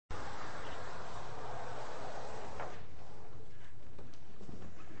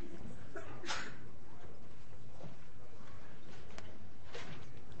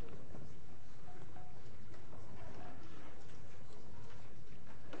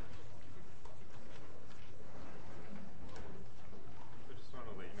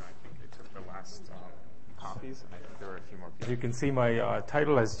As you can see, my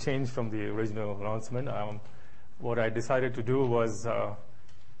title has changed from the original announcement. What I decided to do was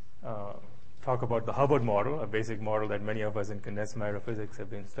talk about the Hubbard model, a basic model that many of us in condensed matter physics have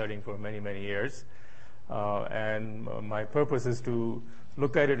been studying for many, many years. And my purpose is to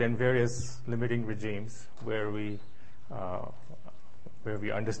look at it in various limiting regimes where we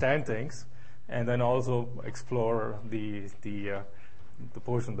understand things, and then also explore the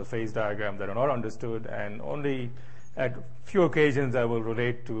portion of the phase diagram that are not understood, and only at few occasions I will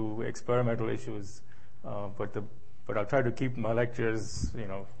relate to experimental issues, but I'll try to keep my lectures,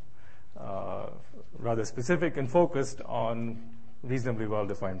 rather specific and focused on reasonably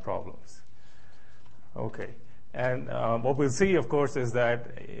well-defined problems. Okay, and what we'll see, of course, is that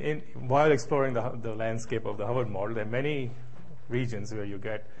while exploring the landscape of the Hubbard model, there are many regions where you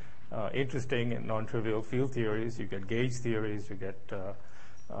get interesting and non-trivial field theories. You get gauge theories. You get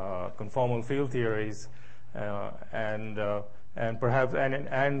conformal field theories, and perhaps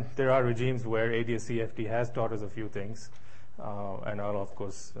there are regimes where ADS-CFT has taught us a few things, and I'll of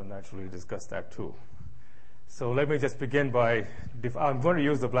course naturally discuss that too. So let me just begin by I'm going to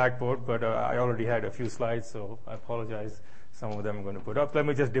use the blackboard, but I already had a few slides, so I apologize. Some of them I'm going to put up. Let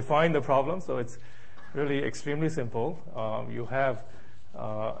me just define the problem. So it's really extremely simple. You have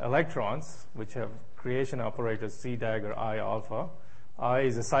electrons, which have creation operators C dagger I alpha. I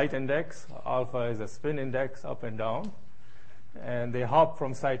is a site index, alpha is a spin index up and down, and they hop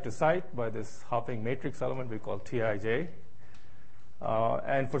from site to site by this hopping matrix element we call Tij.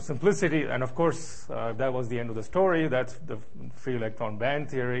 And for simplicity, and of course that was the end of the story. That's the free electron band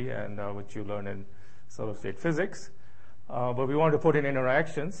theory, and which you learn in solid state physics. But we want to put in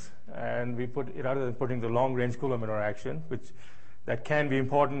interactions, and we put it, rather than putting the long range Coulomb interaction, that can be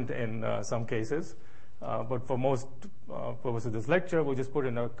important in some cases. But for most purposes of this lecture, we'll just put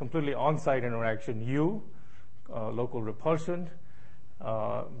in a completely on-site interaction U, local repulsion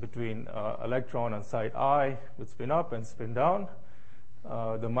between electron on site I with spin up and spin down.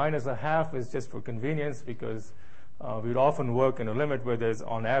 The minus a half is just for convenience, because we'd often work in a limit where there's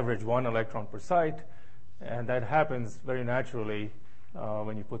on average 1 electron per site, and that happens very naturally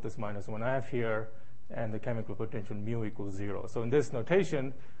when you put this minus 1/2 here, and the chemical potential mu equals 0. So in this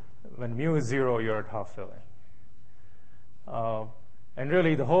notation, when mu is 0, you're at half filling. And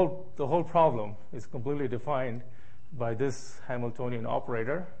really, the whole problem is completely defined by this Hamiltonian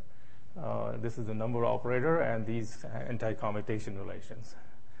operator. This is the number operator, and these anti-commutation relations.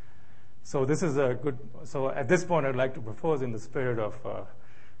 So this is so at this point, I'd like to propose, in the spirit of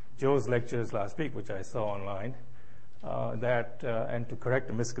Joe's lectures last week, which I saw online, and to correct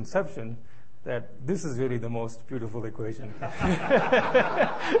a misconception, that this is really the most beautiful equation.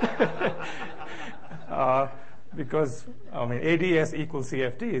 Because, ADS equals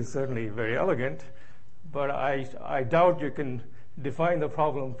CFT is certainly very elegant, but I doubt you can define the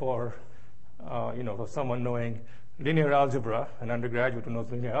problem for someone knowing linear algebra, an undergraduate who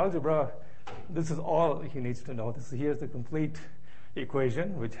knows linear algebra. This is all he needs to know. Here's the complete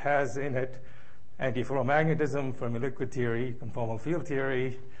equation, which has in it antiferromagnetism, Fermi liquid theory, conformal field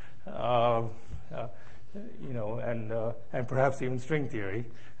theory, and perhaps even string theory,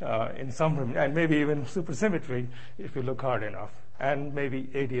 and maybe even supersymmetry if you look hard enough, and maybe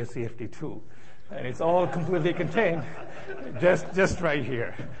ADS-CFT too. And it's all completely contained just right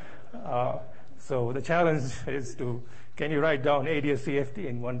here. So the challenge is can you write down ADS-CFT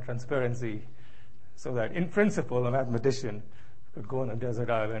in one transparency, so that in principle a mathematician could go on a desert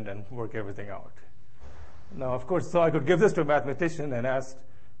island and work everything out. Now, of course, so I could give this to a mathematician and ask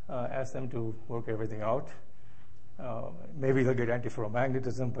them to work everything out. Maybe they'll get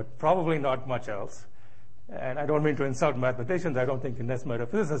antiferromagnetism, but probably not much else. And I don't mean to insult mathematicians. I don't think condensed matter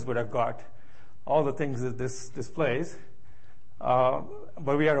physicists would have got all the things that this displays.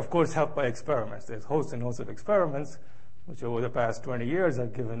 But we are, of course, helped by experiments. There's hosts and hosts of experiments, which over the past 20 years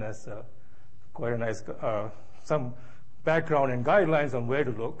have given us quite a nice, some background and guidelines on where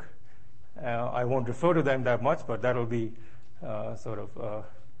to look. I won't refer to them that much, but that'll be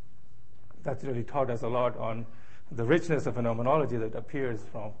that's really taught us a lot on the richness of phenomenology that appears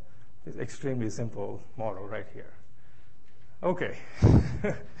from this extremely simple model right here. Okay.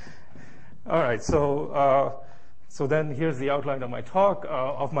 All right. So then here's the outline of my talks,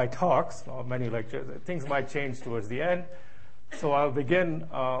 of many lectures. Things might change towards the end. So I'll begin,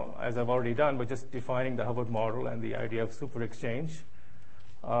 as I've already done, by just defining the Hubbard model and the idea of super exchange.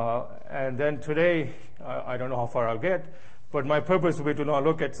 And then today, I don't know how far I'll get, but my purpose will be to now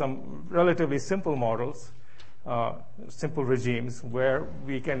look at some relatively simple models, simple regimes, where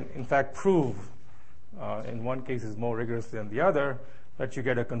we can, in fact, prove, in one case is more rigorous than the other, that you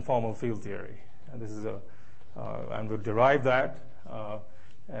get a conformal field theory. And this is and we'll derive that.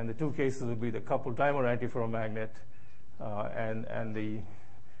 And the two cases will be the coupled dimer antiferromagnet and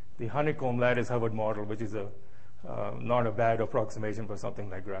the honeycomb lattice Hubbard model, which is not a bad approximation for something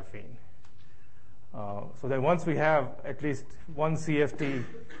like graphene. So then once we have at least one CFT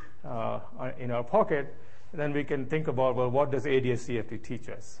in our pocket, then we can think about, well, what does ADS-CFT teach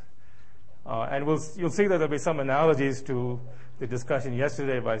us? And you'll see that there'll be some analogies to the discussion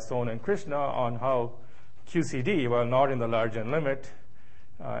yesterday by Son and Krishna on how QCD, while not in the large N limit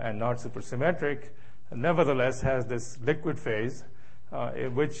and not supersymmetric, nevertheless has this liquid phase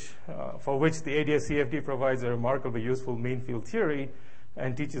for which the ADS-CFT provides a remarkably useful mean field theory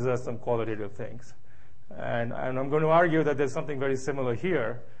and teaches us some qualitative things. And I'm going to argue that there's something very similar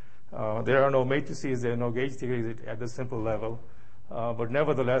here. There are no matrices, there are no gauge theories at the simple level. But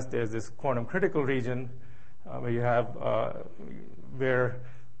nevertheless, there's this quantum critical region where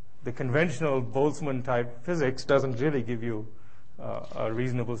the conventional Boltzmann type physics doesn't really give you a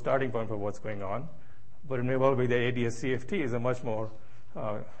reasonable starting point for what's going on. But it may well be that ADS-CFT is a much more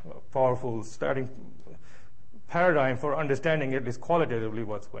powerful starting paradigm for understanding at least qualitatively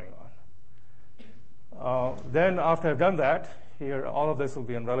what's going on. Then after I've done that, here all of this will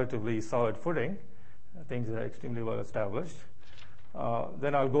be on relatively solid footing, things that are extremely well established.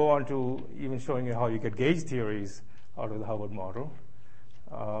 Then I'll go on to even showing you how you get gauge theories out of the Hubbard model.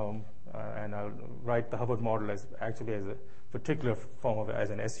 And I'll write the Hubbard model as a particular form of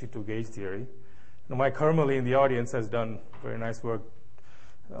as an SU2 gauge theory. Now, Mike Hermele in the audience has done very nice work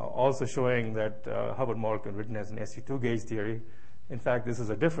also showing that Hubbard model can be written as an SU2 gauge theory. In fact, this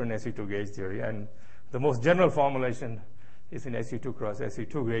is a different SU2 gauge theory. And the most general formulation is in SU2 cross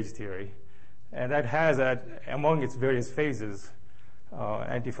SU2 gauge theory. And that has, among its various phases,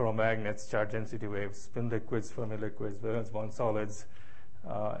 antiferromagnets, charge density waves, spin liquids, Fermi liquids, valence bond solids,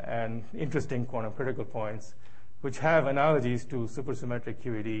 and interesting quantum critical points, which have analogies to supersymmetric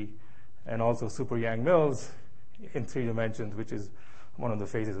QED and also super Yang-Mills in 3 dimensions, which is one of the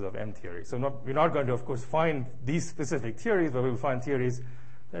phases of M theory. So we're not going to, of course, find these specific theories, but we'll find theories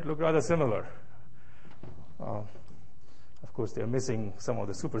that look rather similar. Of course, they're missing some of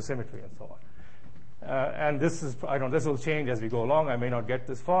the supersymmetry and so on. And this will change as we go along. I may not get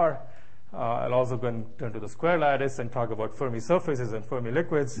this far. I'll also go and turn to the square lattice and talk about Fermi surfaces and Fermi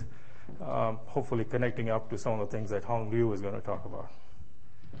liquids, hopefully connecting up to some of the things that Hong Liu is going to talk about.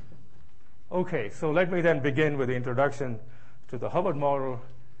 Okay, so let me then begin with the introduction to the Hubbard model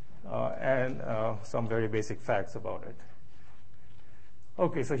and some very basic facts about it.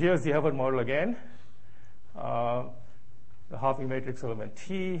 Okay, so here's the Hubbard model again. The Hoppe matrix element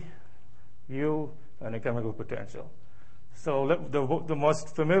T, U, and a chemical potential. So the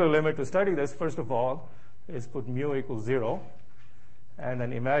most familiar limit to study this, first of all, is put mu equals 0, and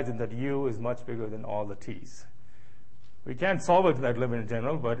then imagine that U is much bigger than all the T's. We can't solve it to that limit in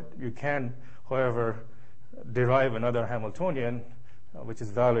general, but you can, however, derive another Hamiltonian, which is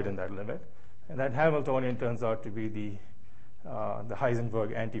valid in that limit. And that Hamiltonian turns out to be the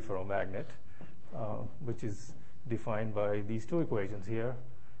Heisenberg antiferromagnet, which is defined by these two equations here.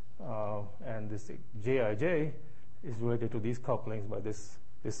 And this Jij is related to these couplings by this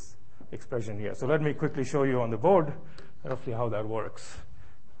expression here. So let me quickly show you on the board roughly how that works.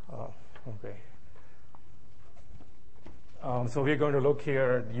 Okay. So we're going to look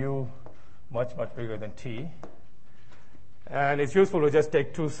here at U much, much bigger than T. And it's useful to just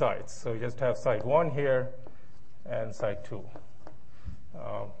take two sides. So you just have side 1 here and side 2.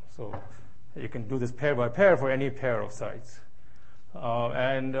 So you can do this pair by pair for any pair of sides.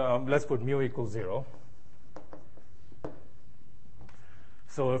 And let's put mu equals 0.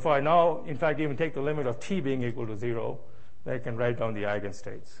 So if I now, in fact, even take the limit of T being equal to 0, then I can write down the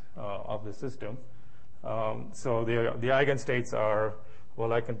eigenstates of the system. So the eigenstates are,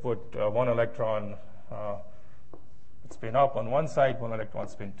 well, I can put 1 electron spin up on one side, 1 electron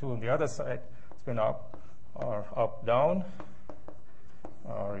spin 2 on the other side, spin up, or up, down.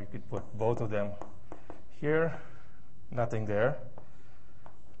 Or you could put both of them here, nothing there.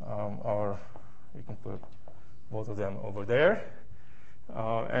 Or you can put both of them over there.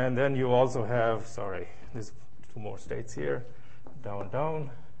 And then you also have, there's 2 more states here, down,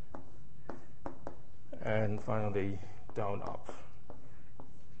 down, and finally down, up.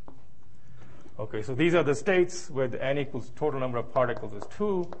 Okay, so these are the states with n equals total number of particles is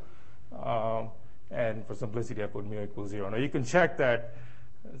 2. And for simplicity, I put mu equals 0. Now you can check that,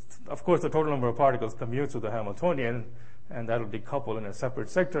 of course, the total number of particles commutes with the Hamiltonian, and that will decouple in a separate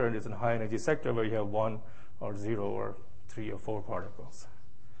sector, and it's a high energy sector where you have 1 or 0 or 3 or 4 particles.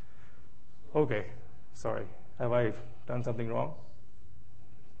 Okay, sorry. Have I done something wrong?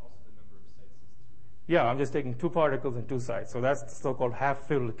 Also the number of sites is Yeah, I'm just taking 2 particles and 2 sites. So that's the so-called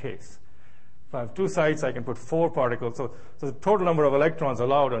half-filled case. If I have 2 sites, I can put 4 particles. So the total number of electrons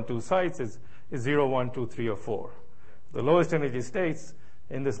allowed on 2 sites is 0, 1, 2, 3, or 4. The lowest energy states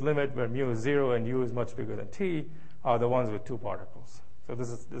in this limit where mu is 0 and u is much bigger than t are the ones with 2 particles. So this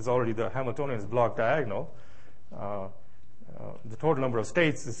is already the Hamiltonian is block diagonal. The total number of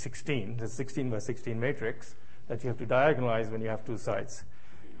states is 16. It's 16 by 16 matrix that you have to diagonalize when you have 2 sites.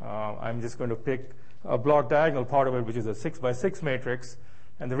 I'm just going to pick a block diagonal part of it, which is a 6 by 6 matrix.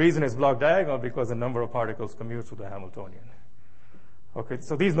 And the reason it's block diagonal because the number of particles commutes with the Hamiltonian. Okay,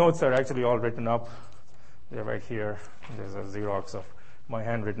 so these notes are actually all written up. They're right here. There's a Xerox of my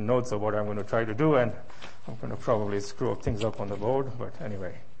handwritten notes of what I'm going to try to do, and I'm going to probably screw things up on the board, but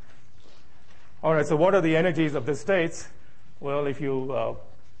anyway. All right, so what are the energies of the states? Well, if you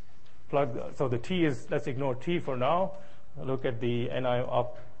so the T is, let's ignore T for now. Look at the Ni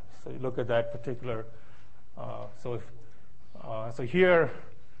up. So you look at that particular, so here,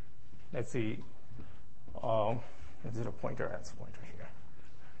 let's see, is it a pointer? That's a pointer here.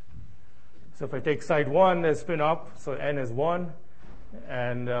 So if I take side 1 as spin up, so N is 1,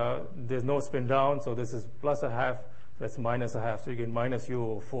 and there's no spin down, so this is plus a half, that's minus a half, so you get minus u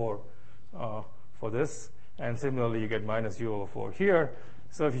over 4 for this, and similarly you get minus u over 4 here.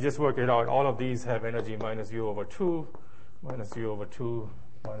 So if you just work it out, all of these have energy minus u over 2, minus u over 2,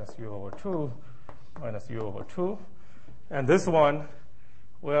 minus u over 2, minus u over 2. And this one,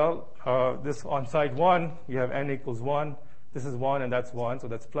 well, this on side 1, you have n equals 1. This is 1, and that's 1, so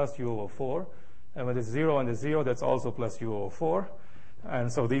that's plus u over 4. And when it's 0 and the 0, that's also plus u over 4.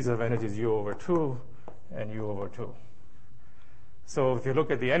 And so these have energies u over 2 and u over 2. So if you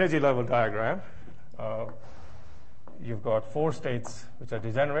look at the energy level diagram, you've got 4 states which are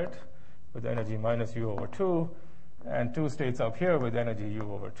degenerate with energy minus u over 2, and 2 states up here with energy u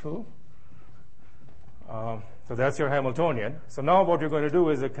over 2. So that's your Hamiltonian. So now what you're going to do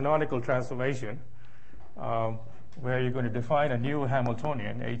is a canonical transformation where you're going to define a new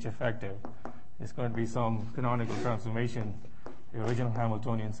Hamiltonian, H effective. It's going to be some canonical transformation, the original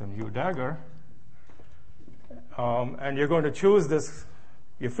Hamiltonian, some u dagger. And you're going to choose this.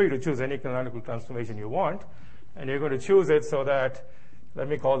 You're free to choose any canonical transformation you want. And you're going to choose it so that, let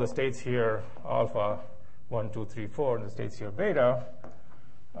me call the states here alpha 1, 2, 3, 4, and the states here beta,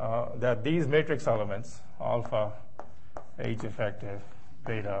 that these matrix elements, alpha, H effective,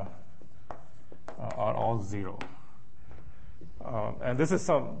 beta, are all 0. And this is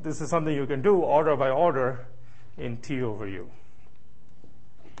something you can do order by order in T over U.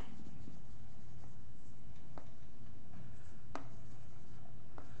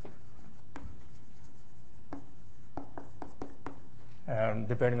 And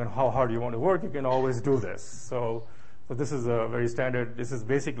depending on how hard you want to work, you can always do this. So this is a very standard. This is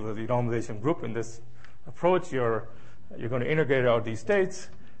basically the normalization group in this approach. You're going to integrate out these states.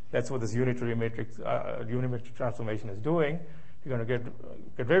 That's what this unitary matrix, unimetric transformation is doing. You're going to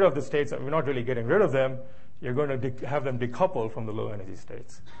get rid of the states. We're not really getting rid of them. You're going to have them decouple from the low energy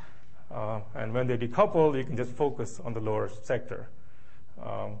states. And when they decouple, you can just focus on the lower sector.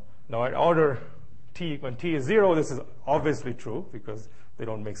 Now at order T, when T is 0, this is obviously true because they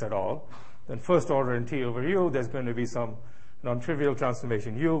don't mix at all. Then first order in T over U, there's going to be some non-trivial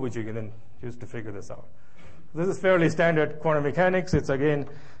transformation U, which you can then use to figure this out. This is fairly standard quantum mechanics. It's again,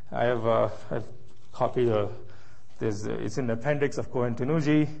 I've copied it's in the appendix of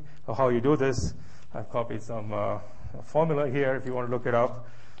Cohen-Tanuji of how you do this. I've copied some formula here if you want to look it up,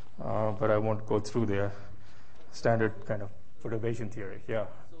 but I won't go through the standard kind of perturbation theory. Yeah.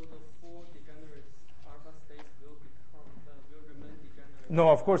 So the 4 degenerate alpha states will remain degenerate? No,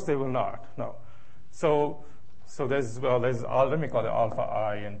 of course they will not. No. So there's let me call it alpha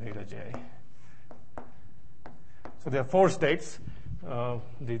I and beta J. So there are 4 states.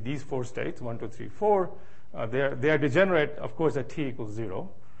 These 4 states, 1, 2, 3, 4. They are degenerate, of course, at T equals 0.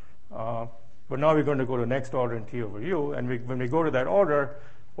 But now we're going to go to next order in T over U. And when we go to that order,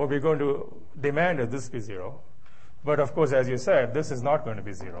 what we're going to demand is this be 0. But of course, as you said, this is not going to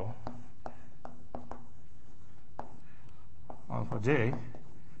be 0. Alpha J.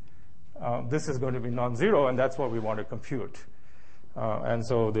 This is going to be non-zero, and that's what we want to compute. And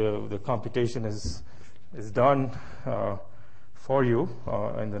so the computation is done for you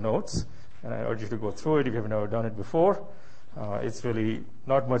in the notes. And I urge you to go through it if you've never done it before. It's really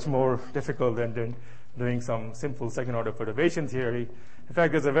not much more difficult than doing some simple second-order perturbation theory. In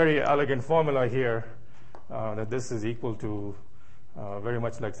fact, there's a very elegant formula here that this is equal to very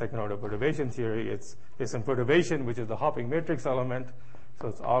much like second-order perturbation theory. It's some perturbation, which is the hopping matrix element. So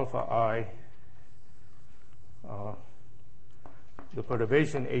it's alpha I, the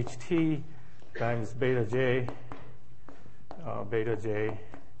perturbation HT times beta j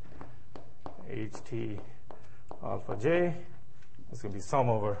ht alpha j. This will be sum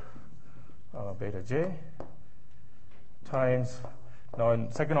over beta j times, now in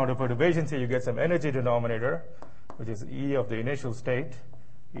second order perturbations here you get some energy denominator, which is E of the initial state,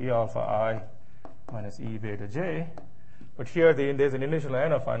 E alpha I minus E beta j. But here there's an initial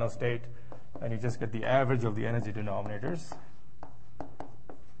and a final state, and you just get the average of the energy denominators.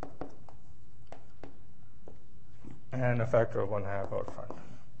 And a factor of 1/2 out front.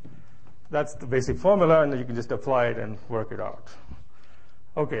 That's the basic formula, and you can just apply it and work it out.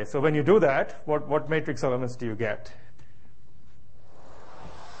 Okay, so when you do that, what matrix elements do you get?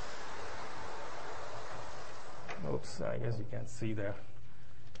 Oops, I guess you can't see there.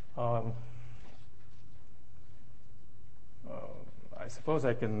 I suppose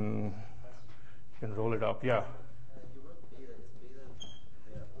I can roll it up, yeah. You wrote beta, is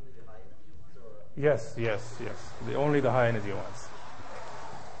beta only the high energy ones, or? Yes. Only the high energy ones.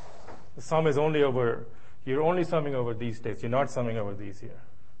 The sum is only over, you're only summing over these states, you're not summing over these here.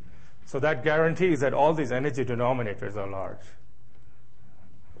 So that guarantees that all these energy denominators are large.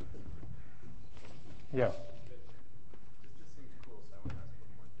 Yeah. This just seems cool, so I want to ask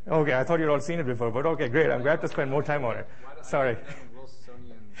one more thing. Okay, I thought you'd all seen it before, but okay, great. I'm glad to spend more time on it. Sorry.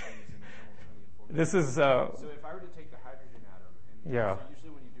 This is. So if I were to take the hydrogen atom, and Yeah. so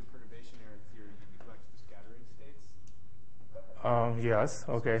usually when you do perturbation error theory, you neglect the scattering states. Yes.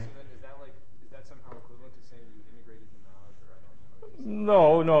 Okay. So then is that somehow equivalent to saying you integrated them out, or I don't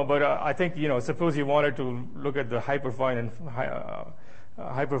know? No, but I think, suppose you wanted to look at the hyperfine and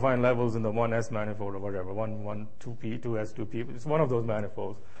hyperfine levels in the 1s manifold or whatever, 2p, 2s, 2p, it's one of those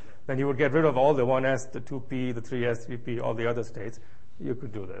manifolds. Then you would get rid of all the 1s, the 2p, the 3s, 3p, all the other states. You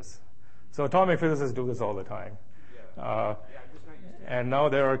could do this. So atomic physicists do this all the time. Yeah. I'm just not used to it. And now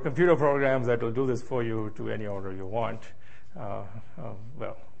there are computer programs that will do this for you to any order you want.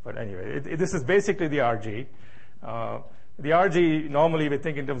 But anyway, this is basically the RG. The RG, normally we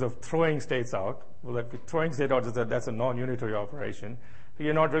think in terms of throwing states out. Well, if you're throwing state out, that's a non-unitary operation.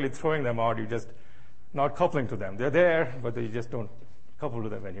 You're not really throwing them out, you're just not coupling to them. They're there, but you just don't couple to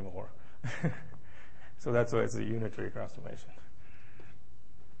them anymore. So that's why it's a unitary transformation.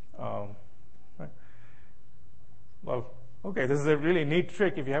 Right. Well, okay, this is a really neat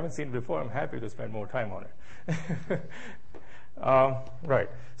trick. If you haven't seen it before, I'm happy to spend more time on it. Right.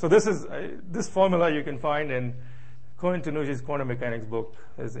 So this formula you can find in Cohen-Tanuji's quantum mechanics book,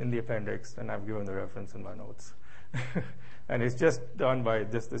 is in the appendix, and I've given the reference in my notes. And it's just done by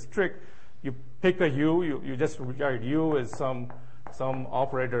this trick. You pick a U. You just regard U as some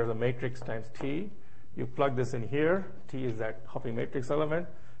operator of the matrix times T. You plug this in here. T is that hopping matrix element.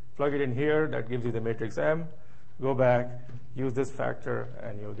 Plug it in here. That gives you the matrix M. Go back, use this factor,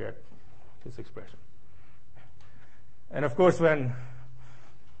 and you'll get this expression. And of course, when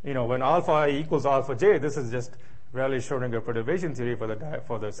alpha I equals alpha j, this is just Rayleigh-Schrodinger perturbation theory for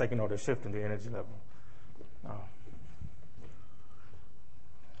the second order shift in the energy level.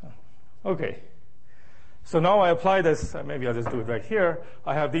 Okay. So now I apply this. Maybe I'll just do it right here.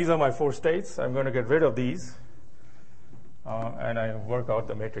 These are my 4 states. I'm going to get rid of these. And I work out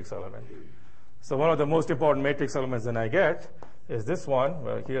the matrix element. So one of the most important matrix elements that I get is this one.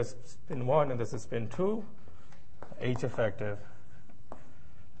 Well, here's spin 1, and this is spin 2. H effective.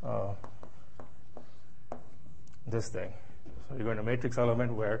 This thing. So you're going to matrix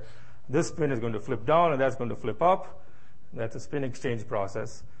element where this spin is going to flip down, and that's going to flip up. That's a spin exchange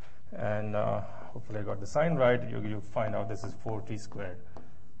process. And hopefully I got the sign right. You find out this is 4t squared.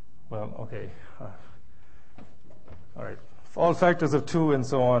 Well, okay. All right. All factors of 2 and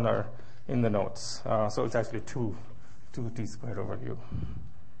so on are in the notes. So it's actually 2t squared over u.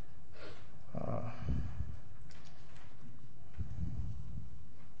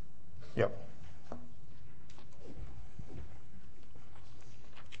 Yep.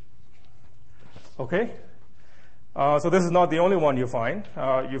 Okay. So this is not the only one you find.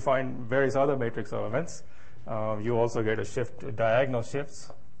 You find various other matrix elements. You also get a shift, diagonal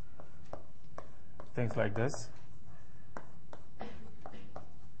shifts, things like this.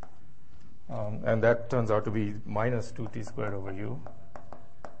 And that turns out to be minus 2t squared over u,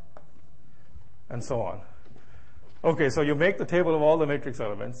 and so on. Okay, so you make the table of all the matrix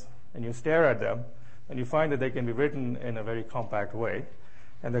elements, and you stare at them, and you find that they can be written in a very compact way.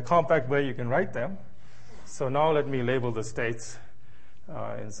 And the compact way you can write them. So now let me label the states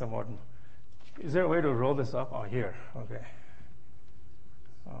in somewhat. Is there a way to roll this up? Oh, here. Okay.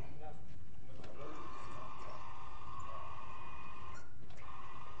 Oh.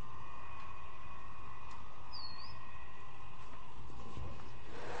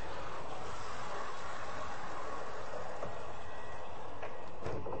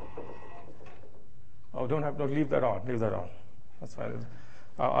 don't leave that on. Leave that on. That's fine.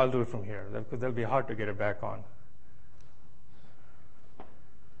 I'll do it from here because that'll be hard to get it back on.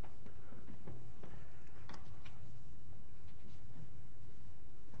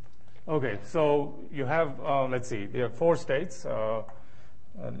 Okay, so you have, let's see, there are 4 states.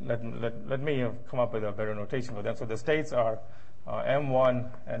 Let me come up with a better notation for them. So the states are M1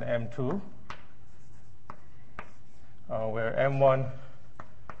 and M2, where M1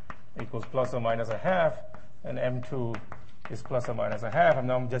 equals plus or minus a half, and M2 is plus or minus a half. And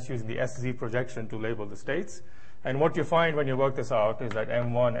now I'm just using the SZ projection to label the states. And what you find when you work this out is that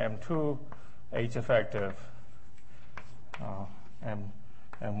M1, M2, H effective,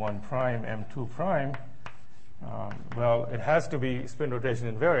 M1 prime, M2 prime, well, it has to be spin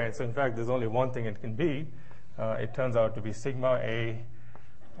rotation invariant. So in fact, there's only one thing it can be. It turns out to be sigma A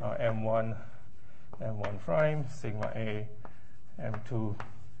M1 prime, sigma A M2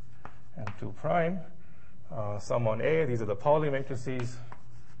 prime. Sum on A, these are the Pauli matrices.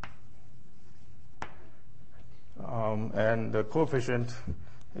 And the coefficient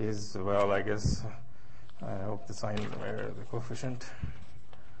is, well, I guess, I hope the sign, where the coefficient.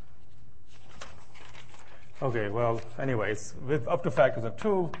 Okay, well, anyways, with up to factors of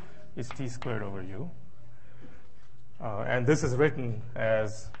 2, it's t squared over u. And this is written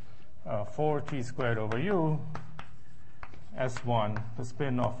as 4t squared over u, S1, the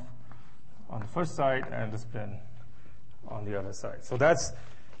spin on the first side and the spin on the other side. So that's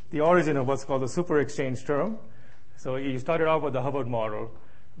the origin of what's called the super exchange term. So you started out with the Hubbard model,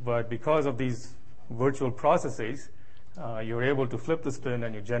 but because of these virtual processes, you're able to flip the spin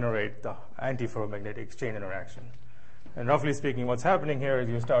and you generate the antiferromagnetic exchange interaction. And roughly speaking, what's happening here is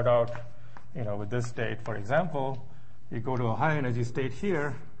you start out, with this state, for example, you go to a high energy state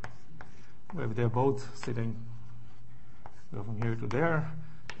here, where they're both sitting, go from here to there,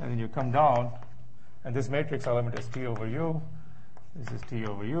 and then you come down, and this matrix element is T over U, this is T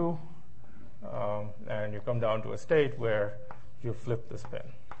over U, and you come down to a state where you flip the spin.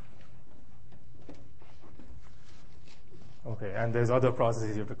 Okay, and there's other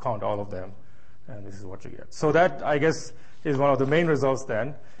processes, you have to count all of them, and this is what you get. So that, I guess, is one of the main results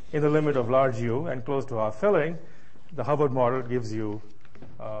then. In the limit of large U and close to half filling, the Hubbard model gives you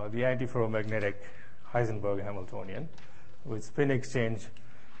the antiferromagnetic Heisenberg Hamiltonian with spin exchange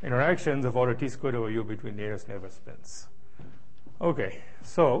interactions of order t squared over u between nearest neighbor spins. Okay,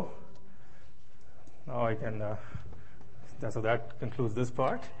 so now I can, so that concludes this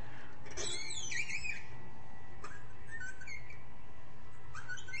part.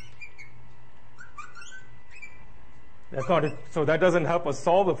 That's not it. So that doesn't help us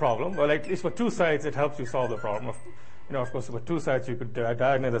solve the problem. Well, at least for 2 sides, it helps you solve the problem. Of course, for 2 sides, you could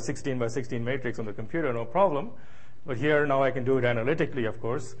diagonalize a 16 by 16 matrix on the computer, no problem. But here, now I can do it analytically, of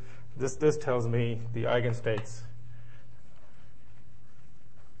course. This tells me the eigenstates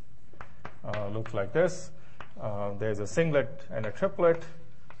look like this. There's a singlet and a triplet.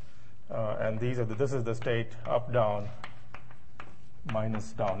 And this is the state up, down,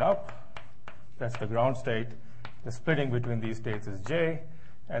 minus down, up. That's the ground state. The splitting between these states is J,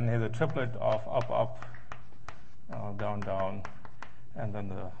 and here's a triplet of up, up, down, down, and then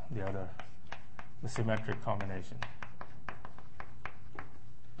the symmetric combination.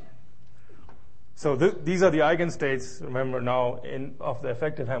 So these are the eigenstates, remember now, of the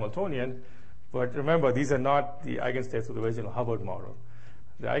effective Hamiltonian, but remember, these are not the eigenstates of the original Hubbard model.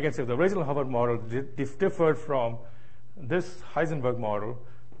 The eigenstates of the original Hubbard model differed from this Heisenberg model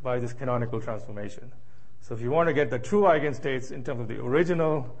by this canonical transformation. So if you want to get the true eigenstates in terms of the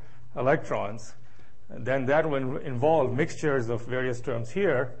original electrons, then that will involve mixtures of various terms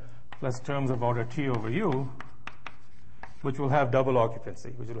here, plus terms of order t over u, which will have double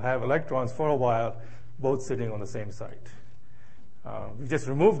occupancy, which will have electrons for a while both sitting on the same site. We just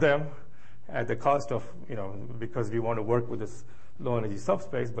remove them at the cost of, because we want to work with this low energy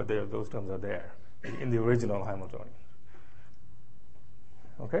subspace, but those terms are there in the original Hamiltonian.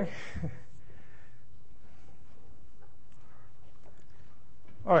 Okay?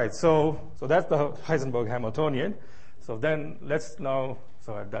 All right, so that's the Heisenberg Hamiltonian. So then let's now,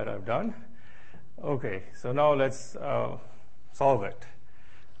 so that I've done. Okay, so now let's solve it.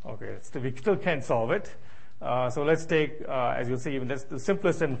 Okay, we still can't solve it. So let's take, as you'll see, even that's the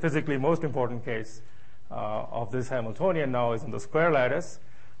simplest and physically most important case of this Hamiltonian now is in the square lattice.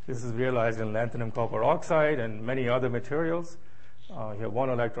 This is realized in lanthanum copper oxide and many other materials. You have 1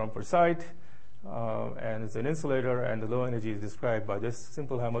 electron per site. And it's an insulator, and the low energy is described by this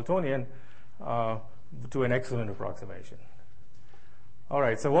simple Hamiltonian to an excellent approximation. All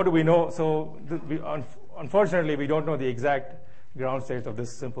right, so what do we know? So unfortunately, we don't know the exact ground states of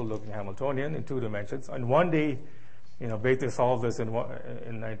this simple-looking Hamiltonian in 2 dimensions. And 1D, Bethe solved this in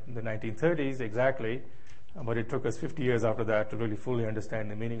the 1930s exactly, but it took us 50 years after that to really fully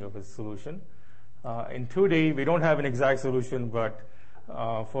understand the meaning of his solution. In 2D, we don't have an exact solution, but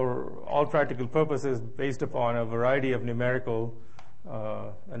for all practical purposes, based upon a variety of numerical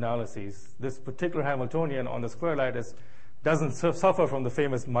analyses, this particular Hamiltonian on the square lattice doesn't suffer from the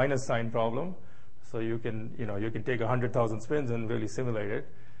famous minus sign problem. So you can take 100,000 spins and really simulate it.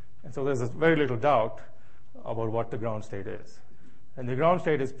 And so there's very little doubt about what the ground state is. And the ground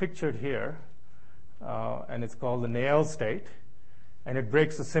state is pictured here, and it's called the Néel state, and it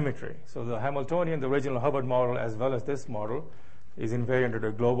breaks the symmetry. So the Hamiltonian, the original Hubbard model, as well as this model, is invariant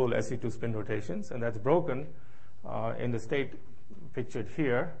under global SE2 spin rotations, and that's broken in the state pictured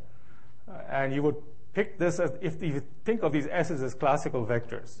here. And you would pick this as, if you think of these S's as classical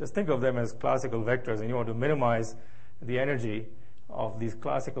vectors, just think of them as classical vectors, and you want to minimize the energy of these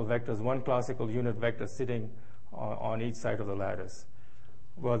classical vectors, one classical unit vector sitting on each side of the lattice.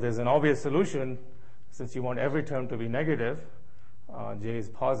 Well, there's an obvious solution, since you want every term to be negative. J is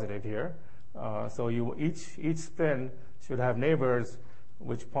positive here. So each spin should have neighbors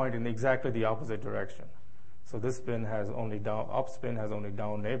which point in exactly the opposite direction. So this spin has only down, up spin has only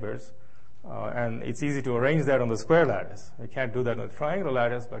down neighbors. And it's easy to arrange that on the square lattice. We can't do that on the triangular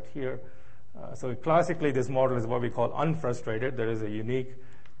lattice, but here, so classically this model is what we call unfrustrated. There is a unique,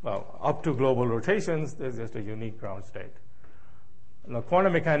 up to global rotations, there's just a unique ground state. Now,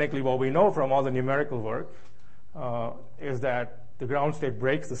 quantum mechanically, what we know from all the numerical work is that the ground state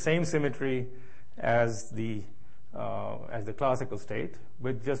breaks the same symmetry as the classical state,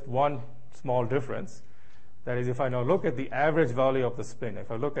 with just one small difference. That is, if I now look at the average value of the spin, if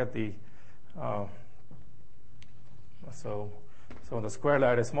I look at the so in the square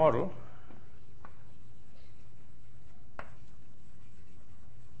lattice model,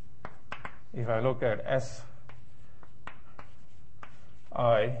 if I look at Si,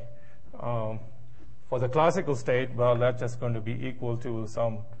 for the classical state, well, that's just going to be equal to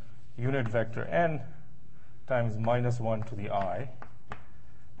some unit vector n times minus 1 to the I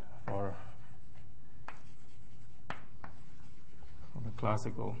for the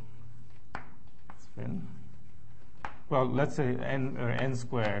classical spin. Well, let's say n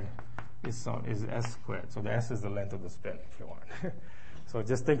squared is s squared. So the s is the length of the spin, if you want. So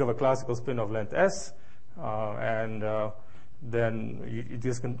just think of a classical spin of length s, and then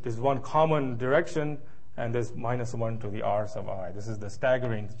there's one common direction, and there's minus 1 to the r sub I. This is the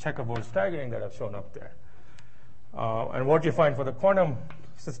staggering, the checkerboard staggering that I've shown up there. And what you find for the quantum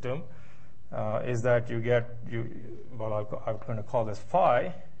system is that you get, well, I'm going to call this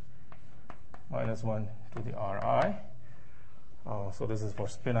phi, minus 1 to the ri. So this is for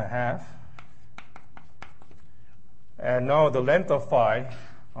spin a half. And now the length of phi,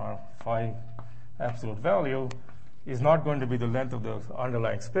 or phi absolute value, is not going to be the length of the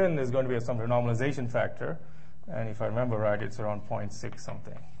underlying spin. There's going to be some renormalization factor. And if I remember right, it's around 0.6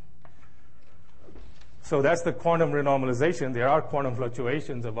 something. So that's the quantum renormalization. There are quantum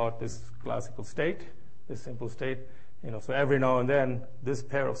fluctuations about this classical state, this simple state. So every now and then, this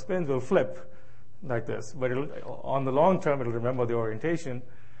pair of spins will flip like this. But on the long term, it'll remember the orientation.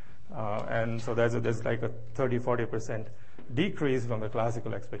 And so there's like a 30-40% decrease from the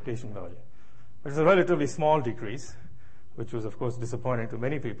classical expectation value. But it's a relatively small decrease, which was, of course, disappointing to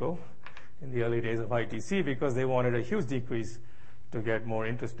many people in the early days of ITC, because they wanted a huge decrease to get more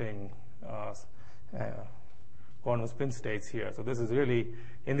interesting quantum spin states here. So this is really,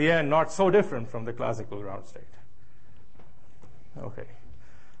 in the end, not so different from the classical ground state. Okay.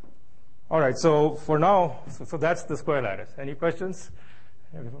 All right, so for now, so that's the square lattice. Any questions?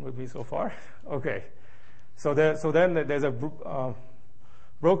 Everyone with me so far? Okay. So then there's a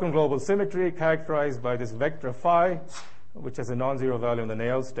broken global symmetry characterized by this vector phi, which has a non-zero value in the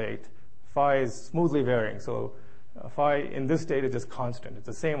Néel state. Phi is smoothly varying. So phi in this state is just constant. It's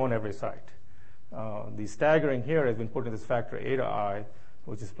the same on every side. The staggering here has been put in this factor eta I,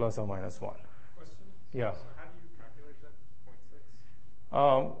 which is plus or minus 1. Question? Yeah. So how do you calculate that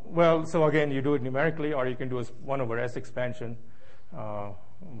 0.6? Well, so again, you do it numerically, or you can do a 1 over S expansion. So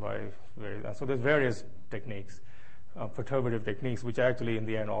there's various techniques, perturbative techniques, which actually in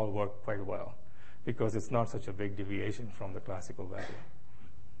the end all work quite well, because it's not such a big deviation from the classical value.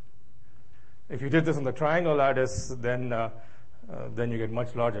 If you did this on the triangle lattice, then you get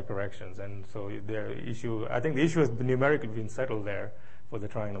much larger corrections, and so I think the issue has numerically been settled there for the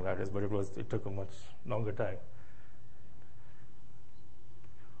triangle lattice, but it took a much longer time.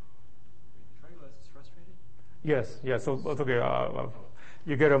 Triangle lattice is frustrated? Yes. So okay,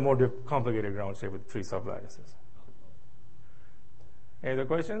 you get a more complicated ground state with 3 sublattices. Any other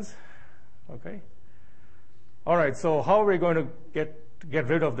questions? Okay. All right, so how are we going to get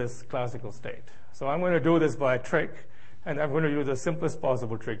rid of this classical state? So I'm going to do this by a trick, and I'm going to use the simplest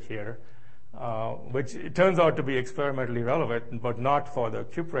possible trick here, which it turns out to be experimentally relevant, but not for the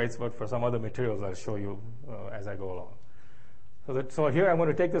cuprates, but for some other materials I'll show you as I go along. So here I'm going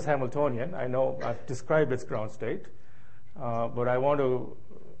to take this Hamiltonian. I know I've described its ground state, but I want to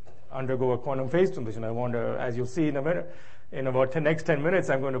undergo a quantum phase transition. I want to, as you'll see in a minute, in about the next 10 minutes,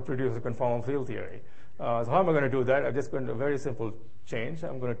 I'm going to produce a conformal field theory. So how am I going to do that? I'm just going to do a very simple change.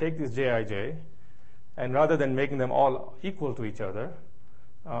 I'm going to take these Jij, and rather than making them all equal to each other,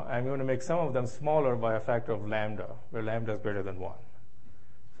 I'm going to make some of them smaller by a factor of lambda, where lambda is greater than 1.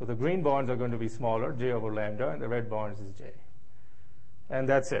 So the green bonds are going to be smaller, J over lambda, and the red bonds is J. And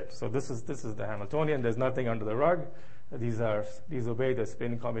that's it. So this is the Hamiltonian. There's nothing under the rug. These obey the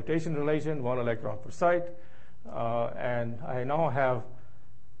spin commutation relation, 1 electron per site. And I now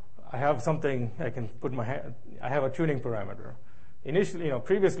have something I can put my hand. I have a tuning parameter. Initially,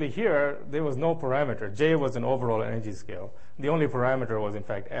 previously here, there was no parameter. J was an overall energy scale. The only parameter was, in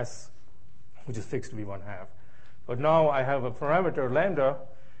fact, S, which is fixed to be 1/2. But now I have a parameter, lambda,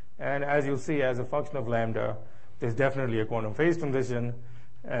 and as you'll see, as a function of lambda, there's definitely a quantum phase transition,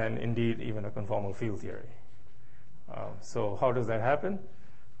 and indeed, even a conformal field theory. So how does that happen?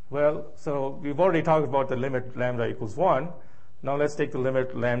 Well, so we've already talked about the limit lambda equals 1. Now let's take the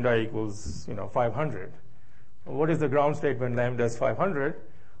limit lambda equals 500. What is the ground state when lambda is 500?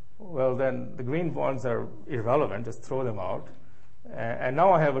 Well, then the green bonds are irrelevant. Just throw them out. And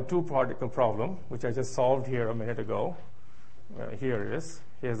now I have a 2-particle problem, which I just solved here a minute ago. Here it is.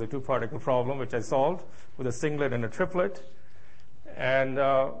 Here's the 2-particle problem, which I solved with a singlet and a triplet. And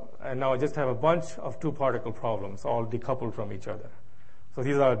now I just have a bunch of 2-particle problems, all decoupled from each other. So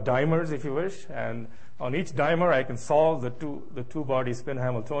these are dimers, if you wish, and on each dimer I can solve the two-body spin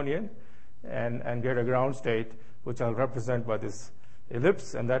Hamiltonian and get a ground state, which I'll represent by this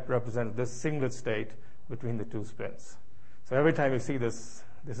ellipse, and that represents this singlet state between the two spins. So every time you see this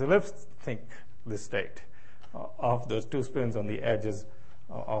ellipse, think this state of those two spins on the edges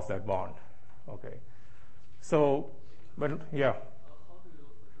of that bond. Okay. So, but yeah.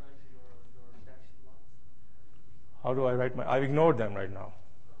 How do I write my? I've ignored them right now.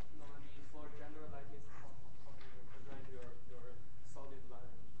 No, I mean for general lattice, how do you present your solid line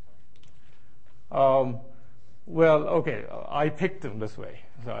structure? Well, okay, I picked them this way.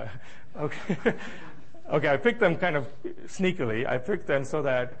 So okay, okay, I picked them kind of sneakily. I picked them so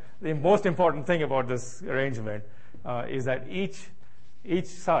that the most important thing about this arrangement is that each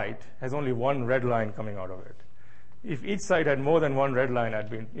site has only one red line coming out of it. If each site had more than one red line,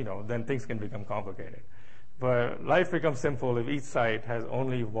 then things can become complicated. But life becomes simple if each site has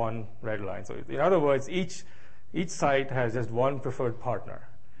only one red line. So in other words, each site has just one preferred partner.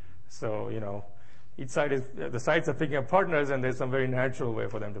 So, each site the sites are picking up partners, and there's some very natural way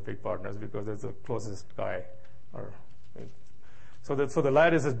for them to pick partners because it's the closest guy. So the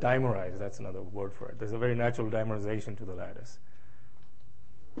lattice is dimerized. That's another word for it. There's a very natural dimerization to the lattice.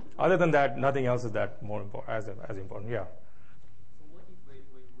 Other than that, nothing else is that more important, as important. Yeah. So what if we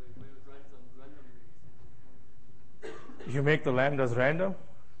write them randomly? If you make the lambdas random,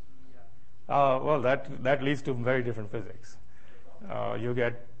 well, that leads to very different physics. You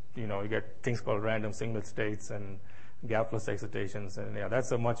get things called random singlet states and gapless excitations, and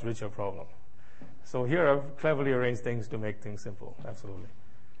that's a much richer problem. So here I've cleverly arranged things to make things simple. Absolutely.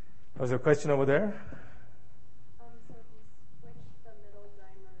 Was there a question over there? So if you switch the middle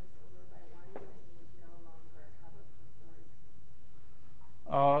dimers over by 1, you no longer have a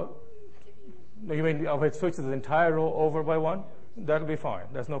preferred. No, you mean if it switches the entire row over by 1? That'll be fine.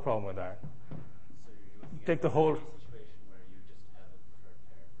 There's no problem with that. So you're looking Take at the whole. situation where you just have a preferred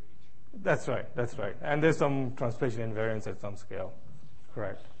pair for each. That's right. And there's some translation invariance at some scale.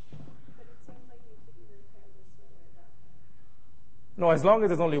 Correct. But it seems like you could either pair this way or that way. No, as long as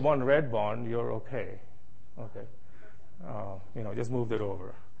there's only one red bond, you're okay. Okay. Just move it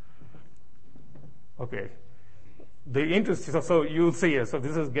over. Okay. The interest, so you'll see it. So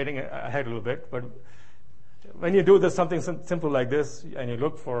this is getting ahead a little bit, but when you do something simple like this, and you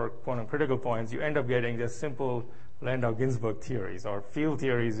look for quantum critical points, you end up getting just simple Landau-Ginzburg theories or field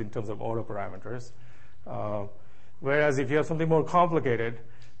theories in terms of order parameters. Whereas if you have something more complicated,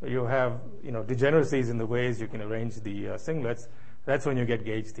 you have degeneracies in the ways you can arrange the singlets. That's when you get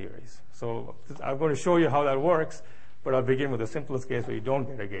gauge theories. So I'm going to show you how that works, but I'll begin with the simplest case where you don't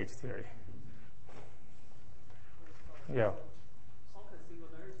get a gauge theory. Yeah. How can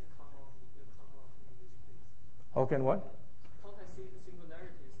singularities come out in this case? How can what? How can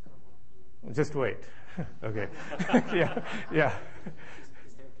singularities come out in Just wait. Okay. Yeah. Yeah.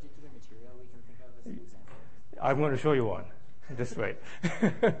 Is there a particular material we can think of as an example? I'm going to show you one. Just wait.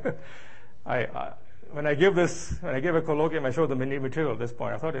 When I give a colloquium, I show the mini material at this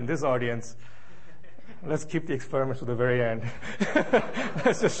point. I thought in this audience, let's keep the experiments to the very end.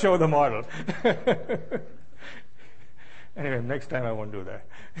 Let's just show the model. Anyway, next time I won't do that.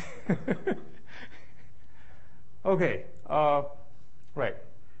 Okay. Right.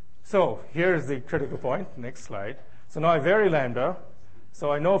 So here's the critical point. Next slide. So now I vary lambda.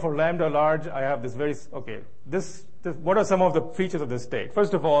 So I know for lambda large, I have this very, okay, what are some of the features of this state?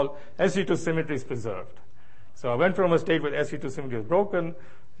 First of all, SU2 symmetry is preserved. So I went from a state where SU2 symmetry is broken.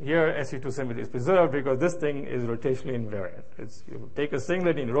 Here, SU2 symmetry is preserved because this thing is rotationally invariant. You take a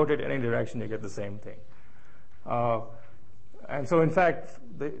singlet and you rotate in any direction, you get the same thing. And so, in fact,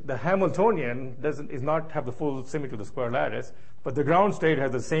 the Hamiltonian does not have the full symmetry of the square lattice, but the ground state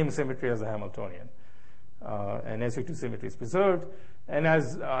has the same symmetry as the Hamiltonian. And SU2 symmetry is preserved. And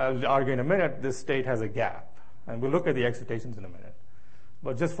as I'll argue in a minute, this state has a gap. And we'll look at the excitations in a minute.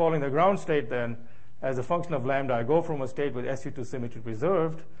 But just following the ground state then, as a function of lambda, I go from a state with SU2 symmetry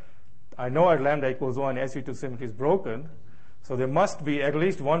preserved. I know at lambda equals 1, SU2 symmetry is broken. So there must be at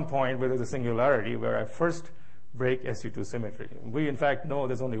least one point where there's a singularity where I first break SU2 symmetry. We, in fact, know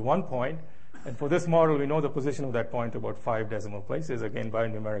there's only one point. And for this model, we know the position of that point to about 5 decimal places, again, by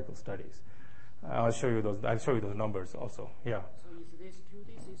numerical studies. I'll show you those numbers also. Yeah. So is this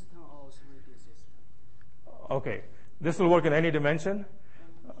 2D system or 3D system? Okay. This will work in any dimension. And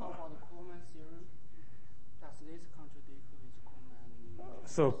how about the Coleman theorem? Does this contradict with Coleman?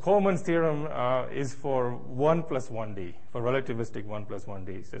 So Coleman's theorem is for 1 plus 1D, for relativistic 1 plus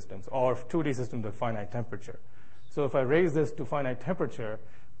 1D systems, or 2D systems with finite temperature. So if I raise this to finite temperature,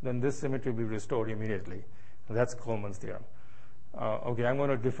 then this symmetry will be restored immediately. That's Coleman's theorem. Okay, I'm going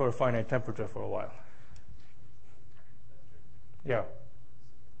to defer finite temperature for a while. Yeah.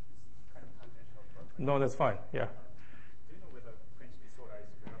 No, that's fine. Yeah. Do you know whether French disorder is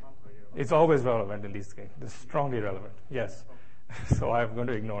relevant or irrelevant? It's always relevant in these cases. It's strongly relevant. Yes. So I'm going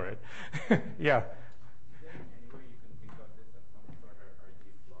to ignore it. Yeah. Is there any way you can think of this as some sort of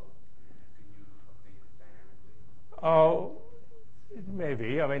RG flow? Can you update it dynamically?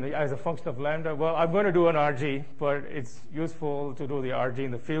 Maybe. I mean, as a function of lambda, well, I'm going to do an RG, but it's useful to do the RG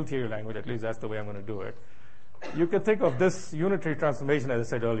in the field theory language. At least that's the way I'm going to do it. You can think of this unitary transformation, as I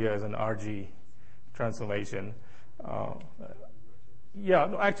said earlier, as an RG transformation. Yeah,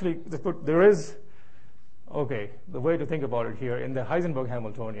 no, actually, there is, okay, the way to think about it here, in the Heisenberg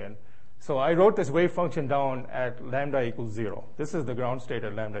Hamiltonian, so I wrote this wave function down at lambda equals 0. This is the ground state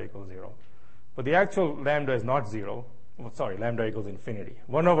at lambda equals 0. But the actual lambda is not 0. Sorry, lambda equals infinity.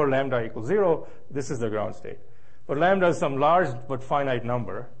 1 over lambda equals 0, this is the ground state. But lambda is some large but finite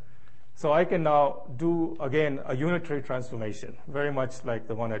number. So I can now do, again, a unitary transformation, very much like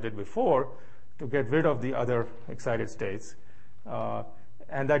the one I did before, to get rid of the other excited states.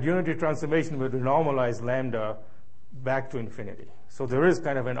 And that unitary transformation will normalize lambda back to infinity. So there is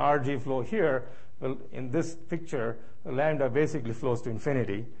kind of an RG flow here. Well, in this picture, lambda basically flows to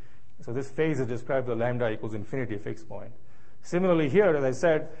infinity. So this phase is described as lambda equals infinity fixed point. Similarly here, as I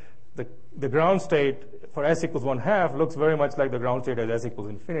said, the ground state for s equals 1/2 looks very much like the ground state at s equals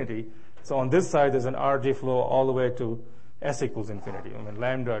infinity. So on this side, there's an RG flow all the way to s equals infinity. I mean,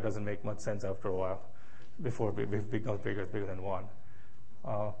 lambda doesn't make much sense after a while before it becomes bigger than 1.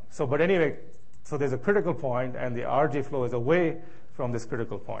 But anyway, so there's a critical point, and the RG flow is away from this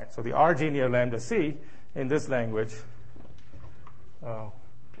critical point. So the RG near lambda c in this language,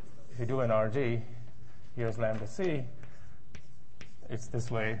 if you do an RG, here's lambda c, it's this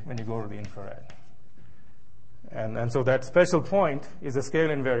way when you go to the infrared. And so that special point is a scale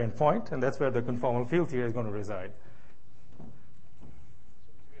invariant point, and that's where the conformal field theory is going to reside.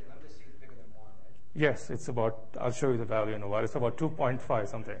 Lambda c is bigger than 1, right? Yes, it's about, I'll show you the value in a while. It's about 2.5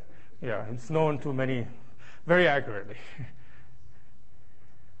 something. Yeah, it's known to many very accurately.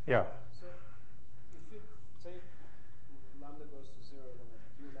 Yeah. So if you take lambda goes to 0, then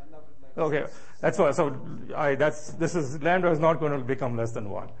you end up with like Okay, that's why. So lambda is not going to become less than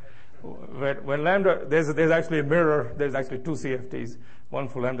 1. When lambda, there's actually a mirror. There's actually two CFTs, one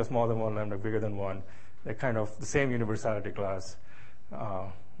for lambda smaller than 1, lambda bigger than 1. They're kind of the same universality class.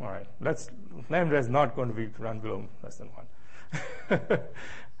 All right, lambda is not going to be run below less than 1.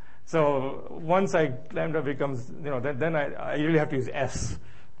 So once lambda becomes, then I really have to use S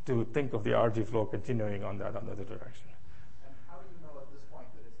to think of the RG flow continuing on that other direction. And how do you know at this point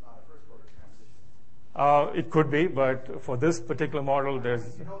that it's not a first order transition? It could be, but for this particular model,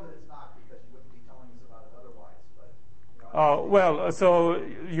 there's. You know that it's not because you wouldn't be telling us about it otherwise. But So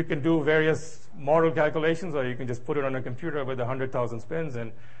you can do various model calculations, or you can just put it on a computer with 100,000 spins,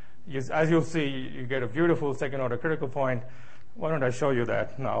 and as you'll see, you get a beautiful second-order critical point. Why don't I show you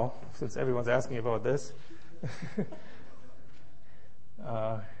that now, since everyone's asking about this?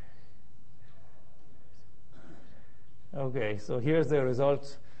 Okay, so here's the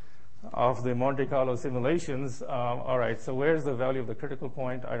results of the Monte Carlo simulations. All right, so where's the value of the critical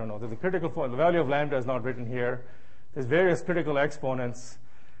point? I don't know. The critical point, the value of lambda is not written here. There's various critical exponents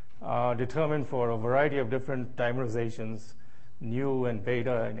determined for a variety of different dimerizations, nu and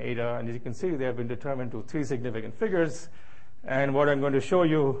beta and eta. And as you can see, they have been determined to 3 significant figures. And what I'm going to show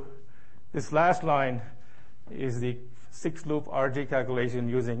you, this last line, is the 6-loop RG calculation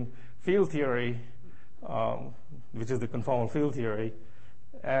using field theory, which is the conformal field theory.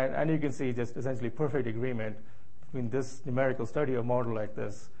 And you can see just essentially perfect agreement between this numerical study of model like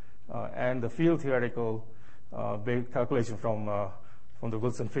this and the field theoretical calculation from the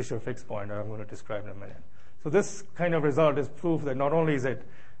Wilson-Fisher fixed point I'm going to describe in a minute. So this kind of result is proof that not only is it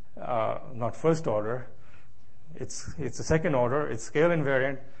not first order, it's a second order, it's scale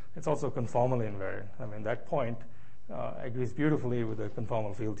invariant, it's also conformally invariant. I mean, that point agrees beautifully with the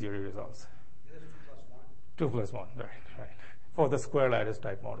conformal field theory results. 2 plus 1, right. For the square lattice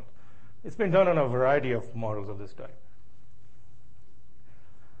type model. It's been done on a variety of models of this type.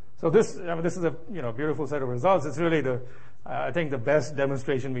 So this is a beautiful set of results. It's really I think the best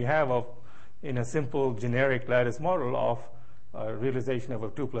demonstration we have of in a simple generic lattice model of realization of a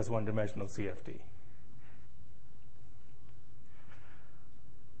 2 plus 1 dimensional CFT.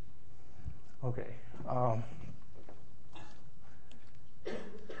 Okay.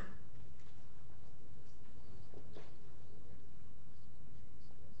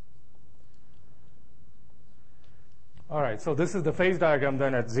 All right, so this is the phase diagram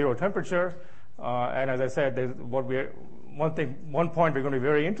then at 0 temperature. And as I said, one point we're going to be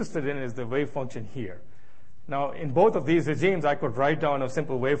very interested in is the wave function here. Now, in both of these regimes, I could write down a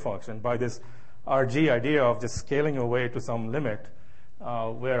simple wave function by this RG idea of just scaling away to some limit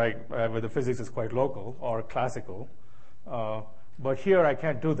where the physics is quite local or classical. But here I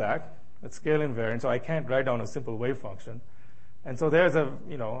can't do that. It's scale invariant, so I can't write down a simple wave function. And so there's a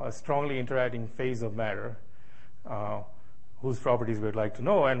strongly interacting phase of matter whose properties we'd like to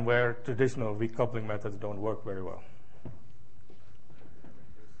know, and where traditional weak coupling methods don't work very well.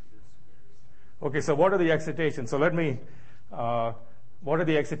 Okay, so what are the excitations? So what are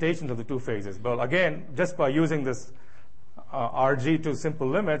the excitations of the 2 phases? Well, again, just by using this RG to simple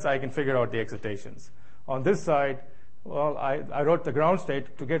limits, I can figure out the excitations. On this side, well, I wrote the ground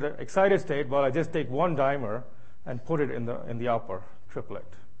state. To get an excited state, well, I just take one dimer and put it in the upper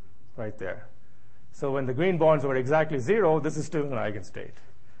triplet right there. So when the green bonds were exactly 0, this is still an eigenstate.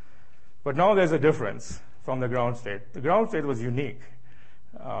 But now there's a difference from the ground state. The ground state was unique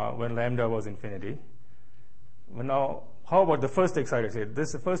when lambda was infinity. But now, how about the first excited state?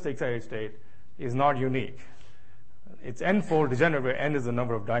 This first excited state is not unique. It's n-fold degenerate, where n is the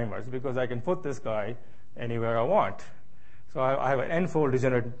number of dimers, because I can put this guy anywhere I want. So I have an n-fold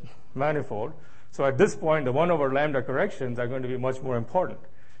degenerate manifold. So at this point, the 1 over lambda corrections are going to be much more important,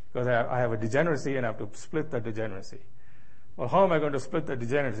 because I have a degeneracy and I have to split that degeneracy. Well, how am I going to split the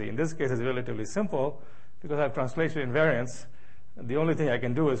degeneracy? In this case, it's relatively simple, because I have translation invariance. The only thing I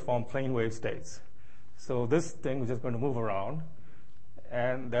can do is form plane wave states. So this thing is just going to move around,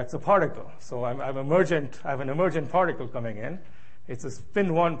 and that's a particle. So I have an emergent particle coming in. It's a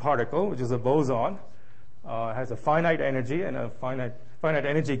spin 1 particle, which is a boson, has a finite energy and a finite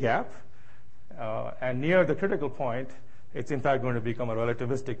energy gap, and near the critical point, it's in fact going to become a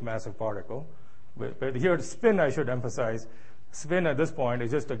relativistic massive particle. But here, spin, I should emphasize, spin at this point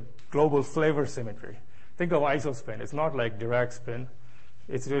is just a global flavor symmetry. Think of isospin. It's not like Dirac spin.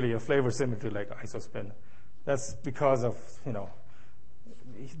 It's really a flavor symmetry like isospin. That's because of,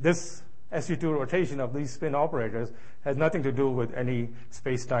 this SU2 rotation of these spin operators has nothing to do with any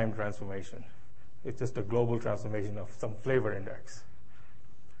space-time transformation. It's just a global transformation of some flavor index.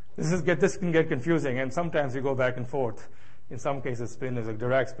 This can get confusing, and sometimes you go back and forth. In some cases, spin is a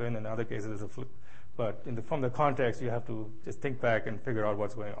Dirac spin, in other cases, it's a flip. But from the context, you have to just think back and figure out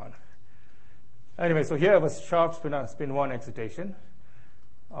what's going on. Anyway, so here I have a sharp spin 1 excitation.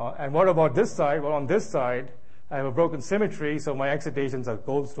 And what about this side? Well, on this side, I have a broken symmetry, so my excitations are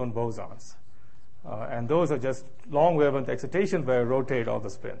Goldstone bosons. And those are just long wavelength excitations where I rotate all the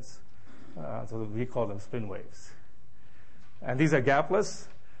spins. So we call them spin waves. And these are gapless,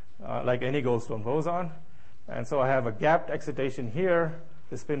 like any Goldstone boson. And so I have a gapped excitation here.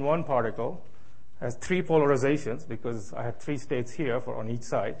 The spin 1 particle has 3 polarizations, because I have 3 states here on each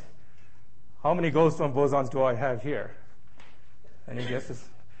side. How many Goldstone bosons do I have here? Any guesses?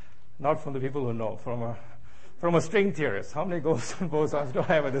 Not from the people who know, from a string theorist. How many Goldstone bosons do I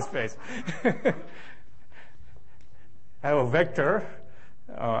have in this space? I have a vector,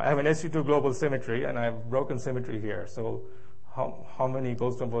 I have an SU2 global symmetry, and I have broken symmetry here. So how many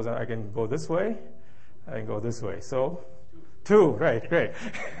Goldstone bosons? I can go this way, I can go this way. So 2, right, great.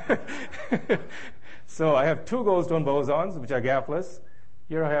 So I have 2 Goldstone bosons, which are gapless.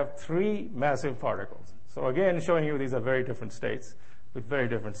 Here I have 3 massive particles. So again, showing you these are very different states with very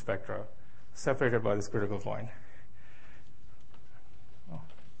different spectra, separated by this critical point.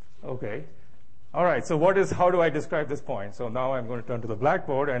 Okay. All right, so how do I describe this point? So now I'm going to turn to the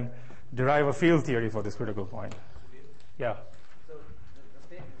blackboard and derive a field theory for this critical point. Yeah. So the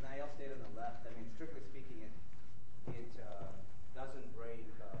statement, Niall stated on the left, I mean, strictly speaking, it doesn't break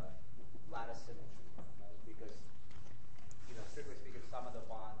lattice symmetry, right? Because, strictly speaking, some of the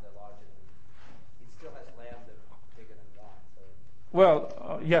bonds are larger than, it still has lambda bigger than 1. So. Well,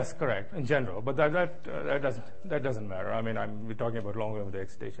 yes, correct, in general, but that doesn't matter. I mean, we're talking about long-wave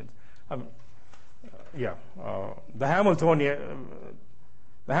excitations. The Hamiltonian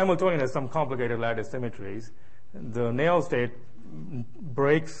has some complicated lattice symmetries. The Néel state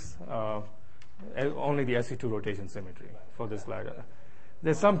breaks only the SU2 rotation symmetry for this lattice.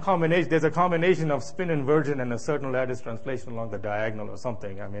 There's a combination of spin inversion and a certain lattice translation along the diagonal or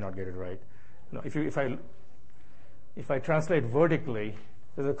something. I may not get it right. No, if I translate vertically,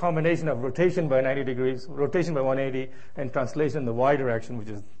 there's a combination of rotation by 90 degrees, rotation by 180, and translation in the y direction, which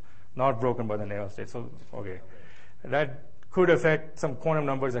is not broken by the Néel state. So, okay. That could affect some quantum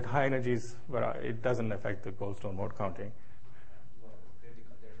numbers at high energies, but it doesn't affect the Goldstone mode counting. Well, there's no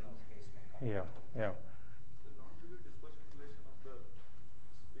space can come. Yeah. The non-trivial dispersion relation of the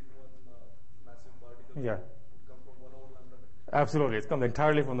spin one massive particle Yeah. would come from 1 over lambda. Absolutely. It comes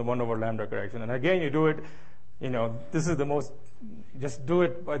entirely from the 1 over lambda correction. And again, you do it, this is just do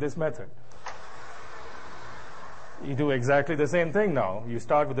it by this method. You do exactly the same thing now. You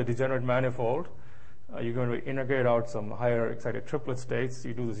start with the degenerate manifold. You're going to integrate out some higher excited triplet states.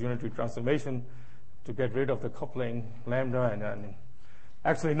 You do this unitary transformation to get rid of the coupling lambda. And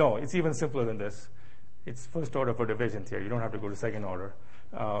actually, no, it's even simpler than this. It's first order for division theory. You don't have to go to second order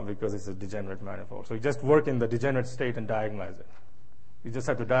because it's a degenerate manifold. So you just work in the degenerate state and diagonalize it. You just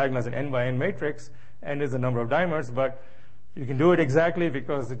have to diagonalize an n by n matrix. N is the number of dimers, but you can do it exactly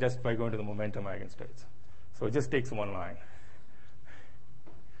because just by going to the momentum eigenstates. So it just takes one line.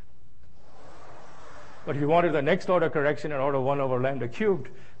 But if you wanted the next order correction in order 1 over lambda cubed,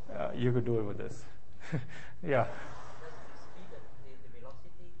 you could do it with this. Yeah. The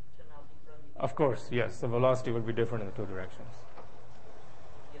velocity turn out different? Of course, yes. The velocity will be different in the 2 directions.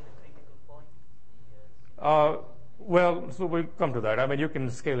 Here the critical point? Well, so we'll come to that. I mean, you can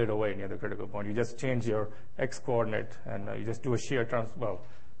scale it away near the critical point. You just change your x coordinate and you just do a shear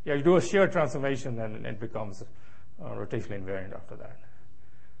you do a shear transformation and it becomes rotationally invariant after that.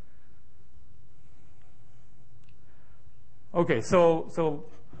 Okay, so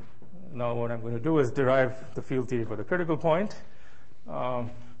now what I'm going to do is derive the field theory for the critical point.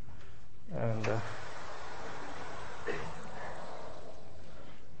 And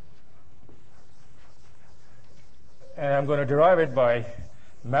I'm going to derive it by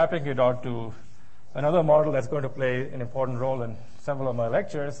mapping it out to another model that's going to play an important role in several of my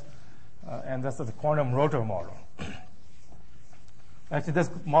lectures, and that's the quantum rotor model. Actually, this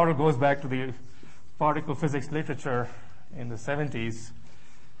model goes back to the particle physics literature in the 70s.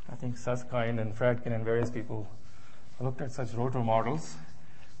 I think Susskind and Fradkin and various people looked at such rotor models.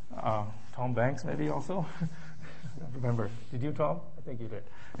 Tom Banks maybe also. I don't remember. Did you, Tom? I think you did.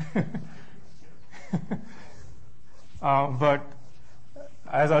 But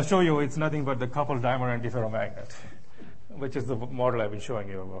as I'll show you, it's nothing but the coupled dimer antiferromagnet, which is the model I've been showing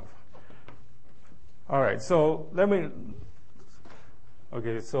you above. All right, so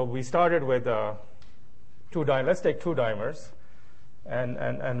so we started with let's take 2 dimers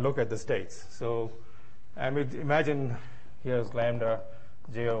and look at the states. So imagine here's lambda,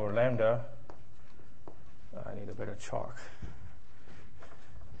 j over lambda. I need a better chalk.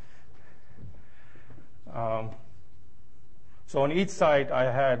 So on each side, I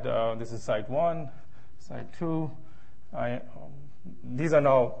had, this is site 1, site 2. These are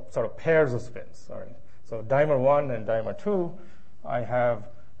now sort of pairs of spins. Sorry. So dimer 1 and dimer 2, I have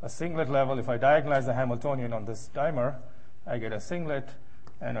a singlet level. If I diagonalize the Hamiltonian on this dimer, I get a singlet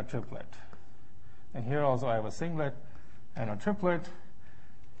and a triplet. And here also I have a singlet and a triplet.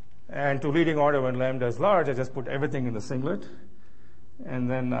 And to leading order when lambda is large, I just put everything in the singlet.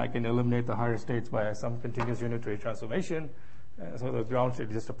 And then I can eliminate the higher states by some continuous unitary transformation. So the ground state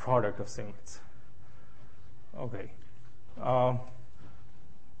is just a product of singlets. Okay.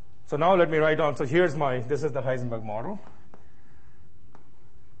 So now let me write down. So here's this is the Heisenberg model.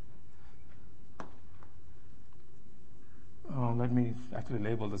 Let me actually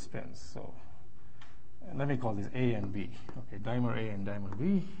label the spins. So let me call these A and B. Okay, dimer A and dimer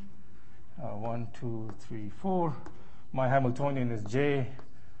B. 1, 2, 3, 4. My Hamiltonian is J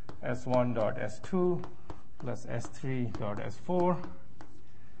S1 dot S2 plus S3 dot S4.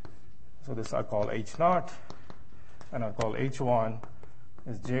 So this I call H naught, and I call H1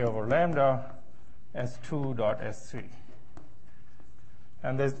 is J over lambda S2 dot S3.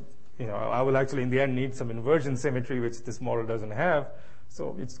 And there's, I will actually in the end need some inversion symmetry, which this model doesn't have.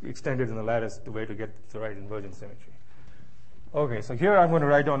 So it's extended in the lattice the way to get the right inversion symmetry. Okay, so here I'm going to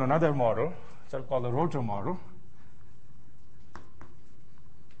write down another model, which I'll call the rotor model.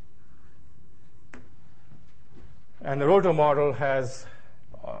 And the rotor model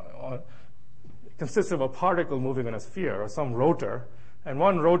consists of a particle moving in a sphere, or some rotor, and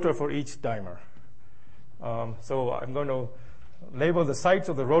one rotor for each dimer. So I'm going to label the sites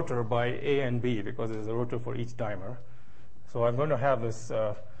of the rotor by A and B, because there's a rotor for each dimer. So I'm going to have this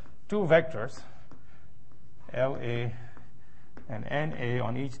two vectors, LA and NA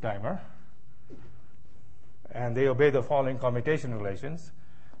on each dimer, and they obey the following commutation relations.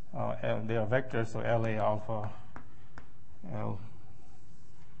 And they are vectors, so LA alpha, L.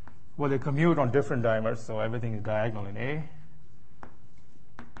 Well, they commute on different dimers, so everything is diagonal in A.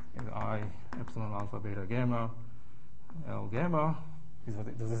 In I, epsilon alpha, beta gamma, L gamma.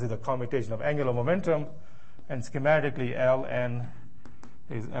 This is the commutation of angular momentum, and schematically Ln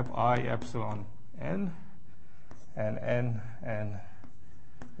is I epsilon n, and n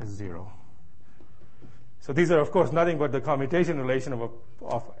is 0. So these are, of course, nothing but the commutation relation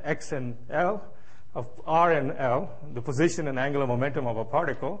of x and L, of r and L, the position and angular momentum of a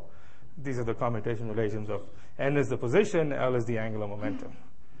particle. These are the commutation relations of n is the position, L is the angular momentum.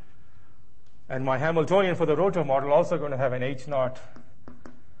 And my Hamiltonian for the rotor model also going to have an H naught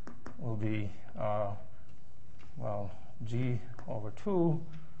will be, G over 2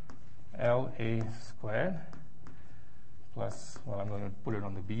 LA squared plus, I'm going to put it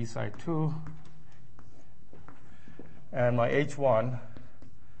on the B side too. And my H1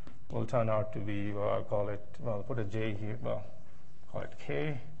 will turn out to be, I'll call it, I'll put a J here, call it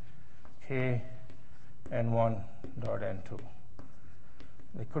K N1 dot N2.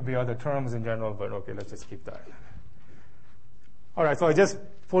 There could be other terms in general, but okay, let's just keep that. All right, so I just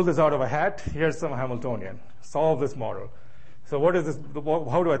pulled this out of a hat. Here's some Hamiltonian. Solve this model. So what is this?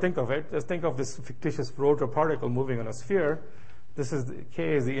 How do I think of it? Just think of this fictitious rotor particle moving in a sphere. This is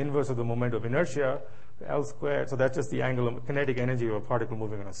K is the inverse of the moment of inertia, L squared. So that's just the angular kinetic energy of a particle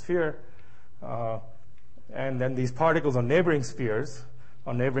moving in a sphere. And then these particles on neighboring spheres,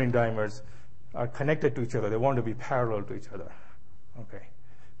 on neighboring dimers, are connected to each other. They want to be parallel to each other. Okay.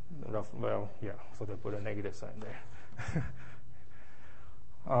 Well, yeah, so they put a negative sign there.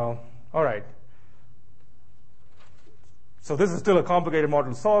 All right. So this is still a complicated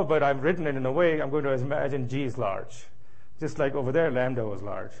model to solve, but I've written it in a way I'm going to imagine G is large. Just like over there, lambda was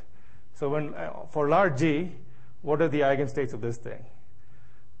large. So when for large G, what are the eigenstates of this thing?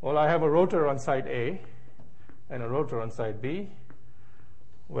 Well, I have a rotor on side A and a rotor on side B.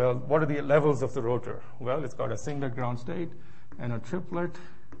 Well, what are the levels of the rotor? Well, it's got a singlet ground state and a triplet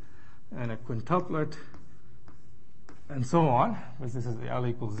and a quintuplet and so on. This is L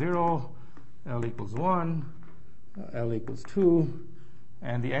equals 0, L equals 1, L equals 2.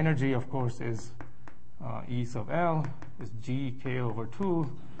 And the energy, of course, is E sub L is G K over 2,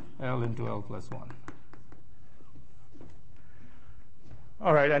 L into L plus 1.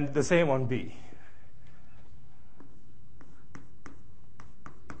 All right, and the same on B.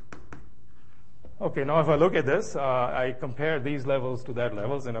 Okay, now if I look at this, I compare these levels to that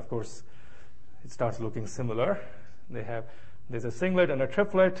levels, and of course, it starts looking similar. There's a singlet and a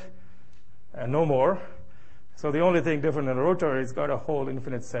triplet, and no more. So the only thing different in a rotor is it's got a whole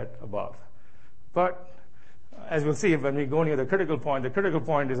infinite set above. But as we'll see when we go near the critical point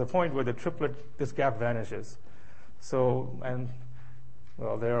is a point where the triplet, this gap vanishes. So,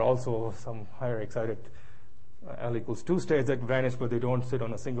 there are also some higher excited L equals 2 states that vanish, but they don't sit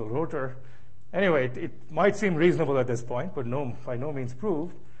on a single rotor. Anyway, it might seem reasonable at this point, but by no means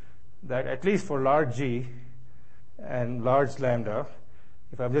proved, that at least for large G and large lambda,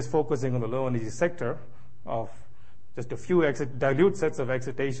 if I'm just focusing on the low energy sector of just a few dilute sets of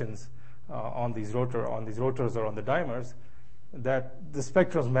excitations on these rotors or on the dimers, that the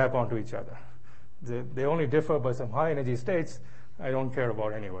spectrums map onto each other. They only differ by some high energy states I don't care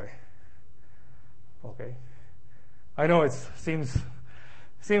about anyway. Okay, I know it seems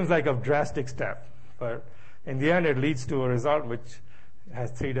like a drastic step, but in the end, it leads to a result which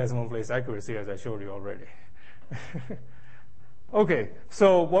has 3 decimal place accuracy, as I showed you already. Okay,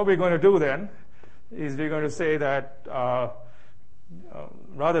 so what we're going to do then is we're going to say that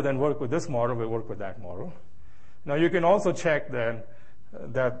rather than work with this model, we work with that model. Now you can also check then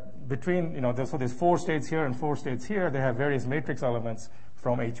that between, so there's 4 states here and 4 states here, they have various matrix elements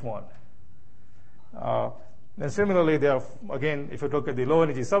from H1. Then similarly, there are, again, if you look at the low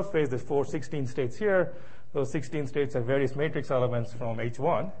energy subspace, there's 16 states here. Those 16 states have various matrix elements from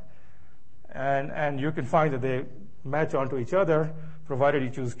H1. And you can find that they match onto each other, provided you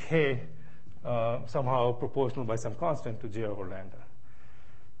choose K somehow proportional by some constant to J over lambda.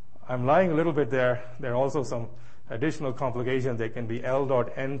 I'm lying a little bit there. There are also some additional complications. There can be L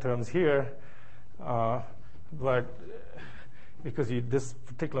dot N terms here, but because this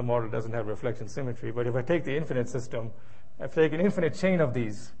particular model doesn't have reflection symmetry. But if I take the infinite system, I've taken an infinite chain of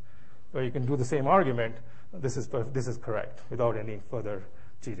these, where you can do the same argument. This is correct without any further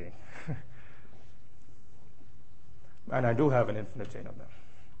cheating. And I do have an infinite chain of them.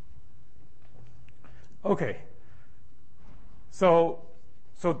 Okay. So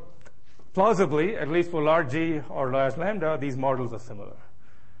plausibly, at least for large G or large lambda, these models are similar.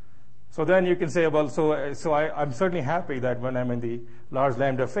 So then you can say, well, I'm certainly happy that when I'm in the large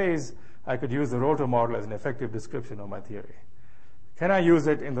lambda phase, I could use the rotor model as an effective description of my theory. Can I use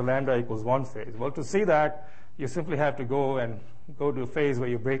it in the lambda equals 1 phase? Well, to see that, you simply have to go to a phase where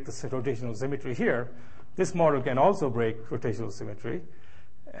you break the rotational symmetry here. This model can also break rotational symmetry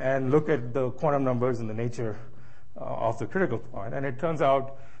and look at the quantum numbers and the nature of the critical point. And it turns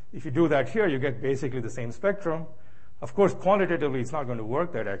out, if you do that here, you get basically the same spectrum. Of course, quantitatively, it's not going to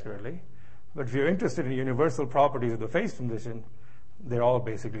work that accurately. But if you're interested in universal properties of the phase transition, they're all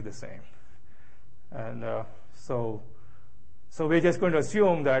basically the same. And so we're just going to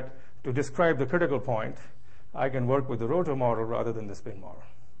assume that to describe the critical point, I can work with the rotor model rather than the spin model.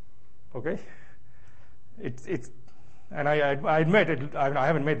 Okay? And I admit it. I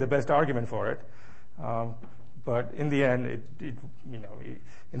haven't made the best argument for it, but in the end,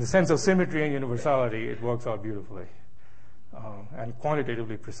 in the sense of symmetry and universality, it works out beautifully and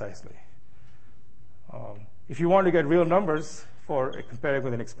quantitatively precisely. If you want to get real numbers for comparing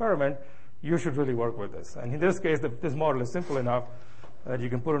with an experiment, you should really work with this. And in this case, this model is simple enough that you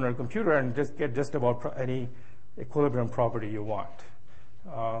can put it on a computer and just get just about any equilibrium property you want.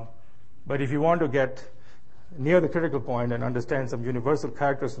 But if you want to get near the critical point and understand some universal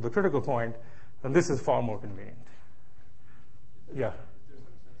characters of the critical point, then this is far more convenient. Yeah. Is there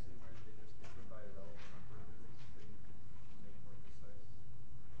some sense in where they just differ by relevant operators that you can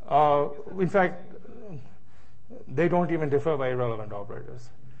make more precise? In fact, they don't even differ by irrelevant operators.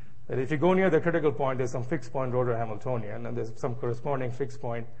 That if you go near the critical point, there's some fixed point rotor Hamiltonian, and there's some corresponding fixed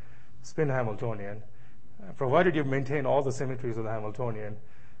point spin Hamiltonian. Provided you maintain all the symmetries of the Hamiltonian,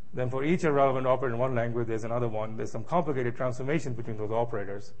 then for each irrelevant operator in one language, there's another one. There's some complicated transformation between those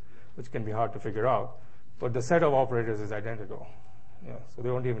operators, which can be hard to figure out. But the set of operators is identical. Yeah, so they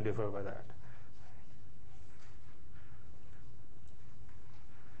don't even differ by that.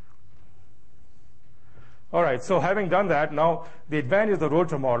 All right, so having done that, now the advantage of the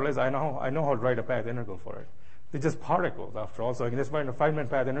rotor model is I know how to write a path integral for it. They're just particles, after all, so I can just write a Feynman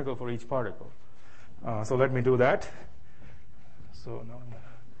path integral for each particle. So let me do that. So now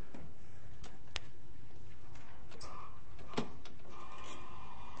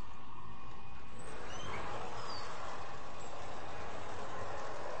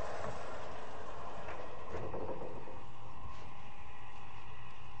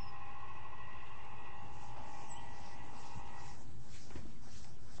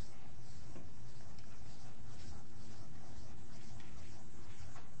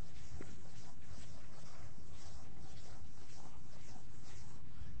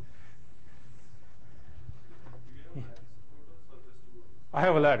I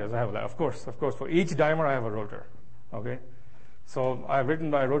have a lattice. Of course. For each dimer, I have a rotor. Okay. So I've written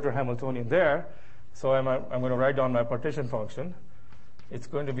my rotor Hamiltonian there. So I'm going to write down my partition function. It's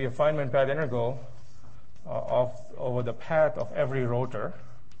going to be a Feynman path integral over the path of every rotor,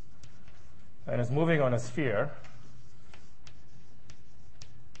 and it's moving on a sphere.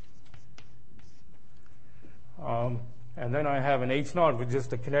 And then I have an H naught, which is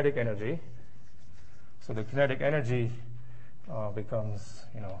the kinetic energy. So the kinetic energy becomes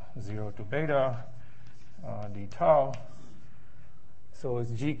 0 to beta d tau. So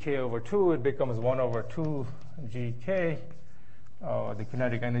it's gk over 2. It becomes 1 over 2 gk. The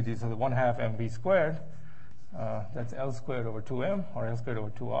kinetic energy is 1/2 mv squared. That's L squared over 2m, or L squared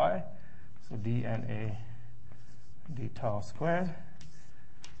over 2I. So dNA d tau squared.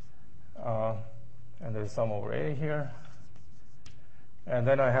 And there's sum over A here. And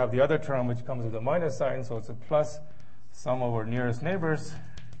then I have the other term which comes with a minus sign, so it's a plus sum over nearest neighbors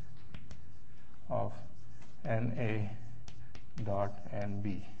of NA dot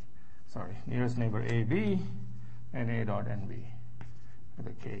NB. Sorry, nearest neighbor AB, NA dot NB, with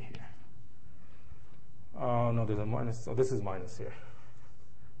a K here. No, there's a minus, so this is minus here.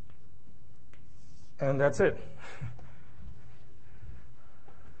 And that's it.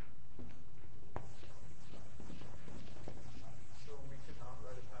 So we cannot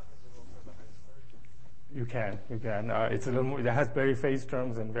write a path as a rule for the highest code? You can. It's a little more, it has very phase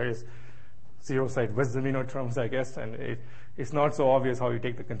terms and various zero-side West-Zumino terms, I guess, and it's not so obvious how you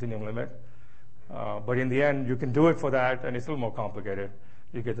take the continuum limit. But in the end, you can do it for that, and it's a little more complicated.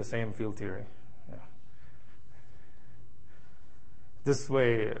 You get the same field theory. Yeah. This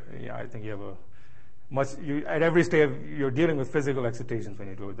way, I think you have a at every step, you're dealing with physical excitations when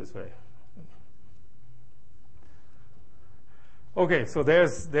you do it this way. Okay, so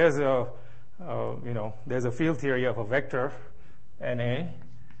there's a field theory of a vector, NA,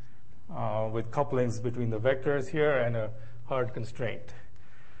 with couplings between the vectors here and a hard constraint.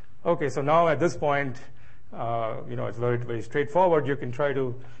 Okay, so now at this point, it's very, very straightforward. You can try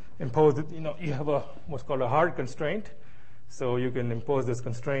to impose, you have what's called a hard constraint. So you can impose this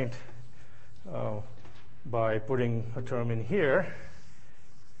constraint by putting a term in here,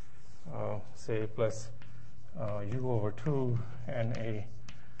 say plus u over 2 NA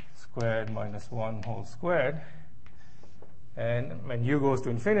squared minus 1 whole squared. And when u goes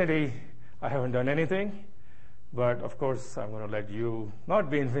to infinity, I haven't done anything. But of course, I'm going to let u not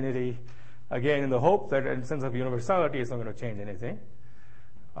be infinity, again in the hope that in sense of universality, it's not going to change anything.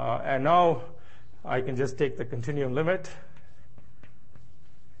 And now I can just take the continuum limit.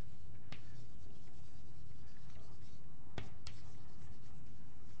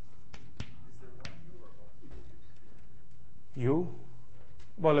 U?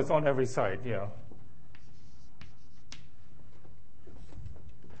 Well, it's on every side, yeah.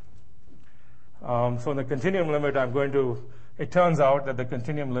 So in the continuum limit, it turns out that the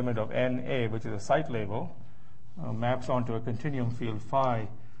continuum limit of NA, which is a site label, maps onto a continuum field phi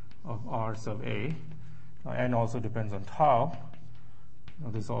of R sub A. N also depends on tau.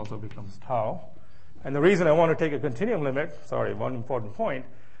 Now this also becomes tau. And the reason I want to take a continuum limit, one important point.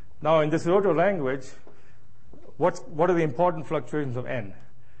 Now in this rotor language, what are the important fluctuations of N?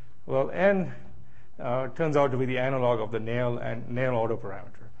 Well, N turns out to be the analog of the Nail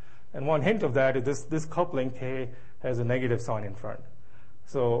autoparameter. And one hint of that is this coupling K has a negative sign in front.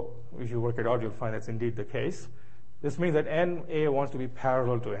 So if you work it out, you'll find that's indeed the case. This means that NA wants to be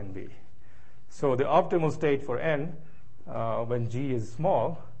parallel to NB. So the optimal state for N, when G is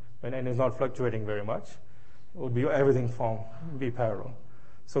small, when N is not fluctuating very much, would be everything be parallel.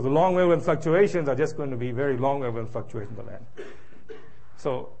 So the long wavelength fluctuations are just going to be very long wavelength fluctuations of N.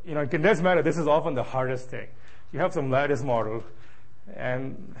 So, in condensed matter, this is often the hardest thing. You have some lattice model,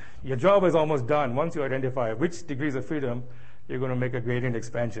 and your job is almost done once you identify which degrees of freedom you're going to make a gradient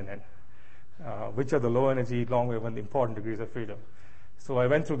expansion in, which are the low energy, long wavelength, important degrees of freedom. So I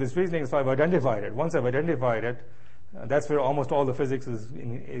went through this reasoning, so I've identified it. Once I've identified it, that's where almost all the physics is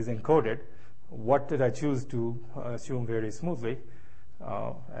encoded. What did I choose to assume very smoothly?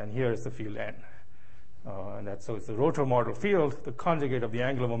 And here is the field N. So it's the rotor model field, the conjugate of the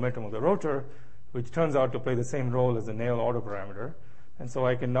angular momentum of the rotor, which turns out to play the same role as the Nail autoparameter. And so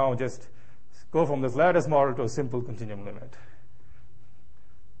I can now just go from this lattice model to a simple continuum limit.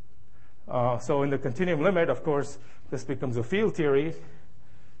 So in the continuum limit, of course, this becomes a field theory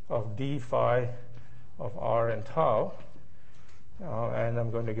of d phi of r and tau. And I'm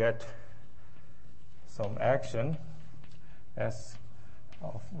going to get some action S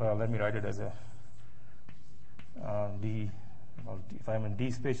of, let me write it as a if I'm in d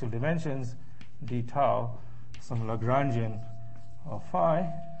spatial dimensions, d tau, some Lagrangian of phi,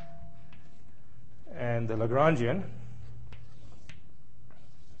 and the Lagrangian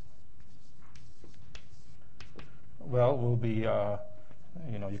will be,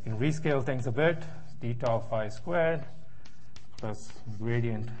 you can rescale things a bit, d tau phi squared plus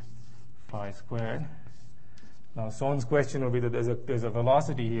gradient phi squared. Now, Sohn's question would be that there's a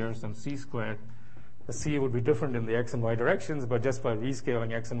velocity here, some c squared. The c would be different in the x and y directions, but just by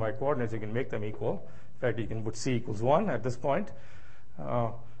rescaling x and y coordinates, you can make them equal. In fact, you can put c equals 1 at this point,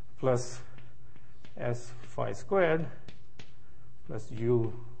 plus s phi squared plus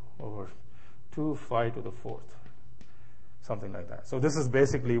u over 2 phi to the fourth, something like that. So this is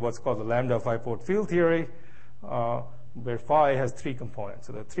basically what's called the lambda phi port field theory, where phi has 3 components.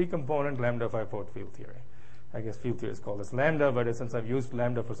 So the 3-component lambda phi port field theory. I guess field theory is called as lambda, but since I've used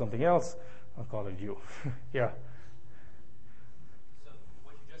lambda for something else, I'll call it U. Yeah. So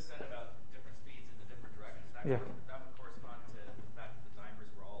what you just said about different speeds in the different directions, that would correspond to the fact that the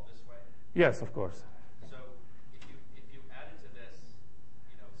dimers were all this way? Yes, of course. So if you added to this,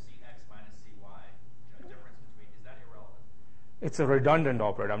 Cx minus Cy, difference between, is that irrelevant? It's a redundant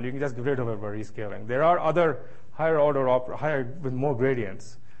operator. You can just get rid of it by rescaling. There are other higher order higher with more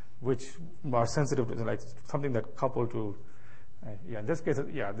gradients, which are sensitive to like something that couple to. In this case,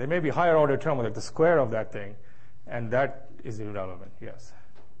 there may be higher order term like the square of that thing, and that is irrelevant. Yes.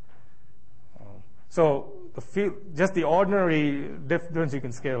 So the field, just the ordinary difference you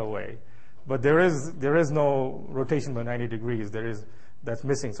can scale away, but there is no rotation by 90 degrees. That's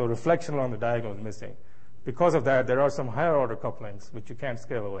missing. So reflection along the diagonal is missing. Because of that, there are some higher order couplings which you can't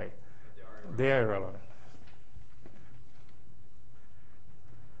scale away. They are irrelevant.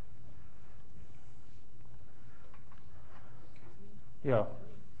 Yeah.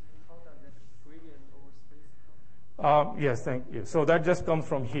 How does that gradient over space come? Yes, thank you. So that just comes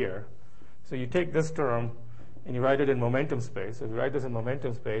from here. So you take this term and you write it in momentum space. So if you write this in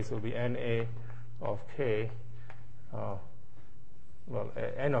momentum space, it will be NA of K.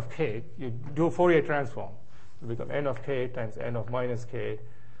 N of K. You do a Fourier transform. It will become N of K times N of minus K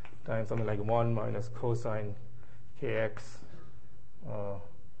times something like 1 minus cosine Kx.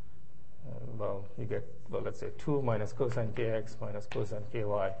 You get, let's say 2 minus cosine Kx minus cosine Ky.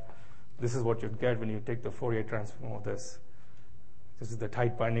 This is what you get when you take the Fourier transform of this. This is the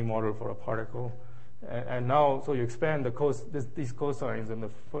tight binding model for a particle. And now, so you expand these cosines, and the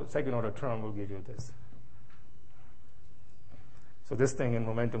second order term will give you this. So this thing in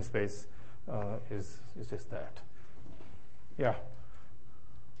momentum space is just that. Yeah?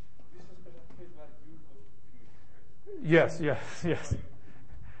 This is special case where U goes to Yes, yes, yes.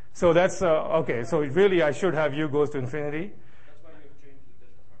 So that's, okay, so really I should have U goes to infinity. That's why you have changed the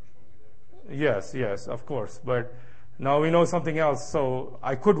delta function with that. Yes, of course. But now we know something else. So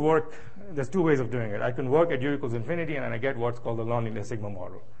I could work, there's two ways of doing it. I can work at U equals infinity, and I get what's called the nonlinear sigma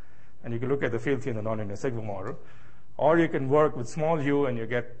model. And you can look at the field theory in the nonlinear sigma model. Or you can work with small u, and you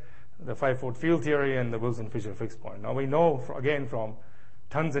get the 5-fold field theory and the Wilson-Fisher fixed point. Now we know, again, from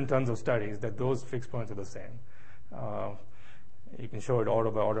tons and tons of studies that those fixed points are the same. You can show it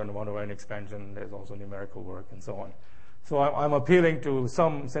order by order and one-over-n expansion. There's also numerical work and so on. So I'm appealing to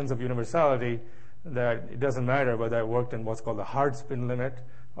some sense of universality that it doesn't matter whether I worked in what's called the hard spin limit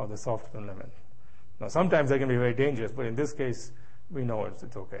or the soft spin limit. Now sometimes they can be very dangerous, but in this case, we know it's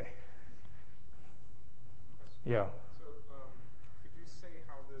okay. Yeah. So could you say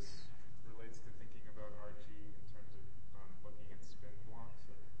how this relates to thinking about RG in terms of looking at spin blocks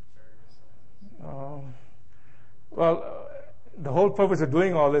of various sizes? The whole purpose of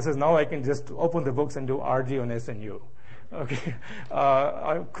doing all this is now I can just open the books and do RG on S and U. Okay.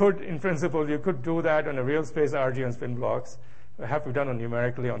 I could, in principle, you could do that on a real space RG on spin blocks. It have to be done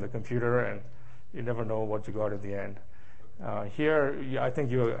numerically on the computer, and you never know what you got at the end. Here, I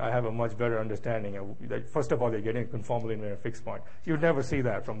think I have a much better understanding of that. First of all, you're getting a conformally linear fixed point. You'd never see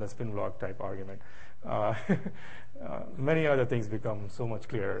that from the spin block type argument. Many other things become so much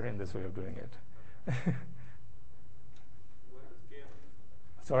clearer in this way of doing it.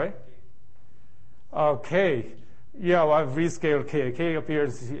 Sorry? K. Yeah, well, I've rescaled K. K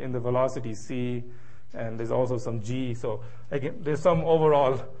appears in the velocity C, and there's also some G. So again, there's some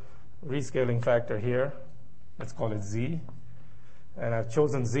overall rescaling factor here. Let's call it Z. And I've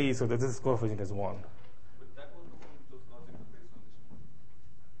chosen Z so that this coefficient is 1. But that was the one which was not interfaced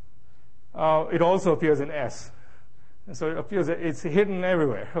on this one. It also appears in S. And so it appears that it's hidden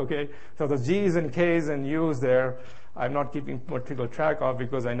everywhere, okay? So the G's and K's and U's there, I'm not keeping particular track of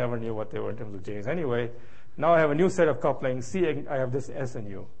because I never knew what they were in terms of J's anyway. Now I have a new set of couplings. C, I have this S and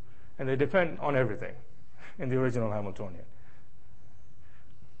U. And they depend on everything in the original Hamiltonian.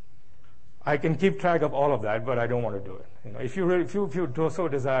 I can keep track of all of that, but I don't want to do it. If you do so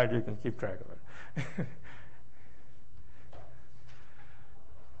desired, you can keep track of it.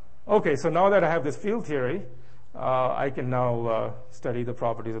 Okay, so now that I have this field theory, I can now study the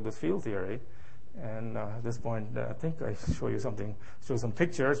properties of this field theory. And at this point, I think I show some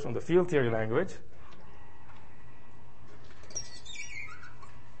pictures from the field theory language.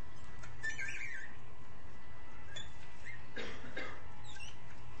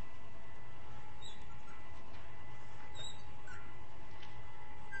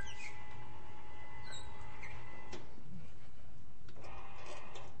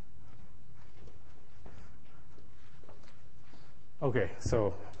 Okay,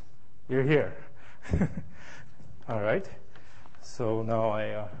 so you're here. All right. So now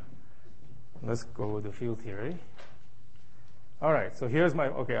I Let's go with the field theory. All right, so here's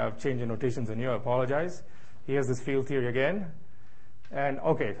okay, I've changed the notations in here, I apologize. Here's this field theory again. And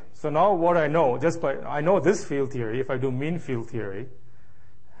okay, so now what I know, I know this field theory, if I do mean field theory,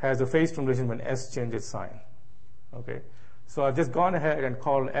 has a phase transition when S changes sign. Okay, so I've just gone ahead and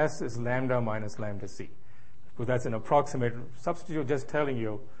called S is lambda minus lambda C. Because that's an approximate substitute, just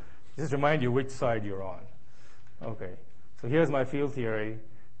remind you which side you're on. Okay, so here's my field theory,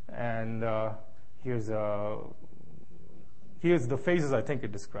 and here's the phases I think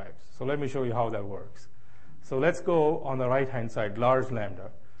it describes. So let me show you how that works. So let's go on the right-hand side, large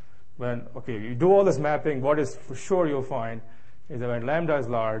lambda. You do all this mapping, what is for sure you'll find is that when lambda is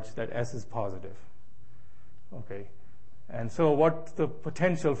large, that S is positive. Okay, and so what's the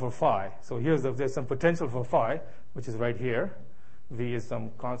potential for phi? So there's some potential for phi, which is right here. V is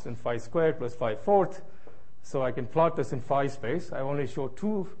some constant phi squared plus phi fourth. So I can plot this in phi space. I only show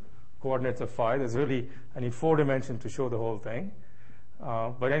 2 coordinates of phi. I need 4 dimensions to show the whole thing.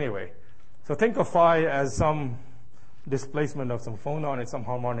 But anyway, so think of phi as some displacement of some phonon at some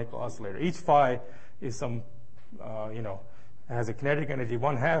harmonic oscillator. Each phi is some, has a kinetic energy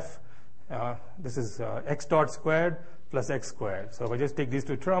 1/2. This is x dot squared plus x squared. So if I just take these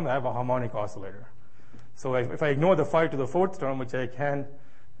 2 terms, I have a harmonic oscillator. So if I ignore the phi to the 4th term, which I can,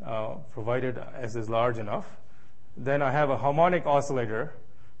 provided S is large enough, then I have a harmonic oscillator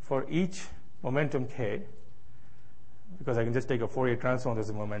for each momentum k, because I can just take a Fourier transform as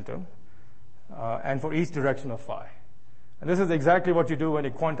a momentum, and for each direction of phi. And this is exactly what you do when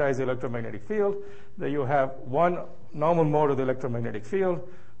you quantize the electromagnetic field, that you have one normal mode of the electromagnetic field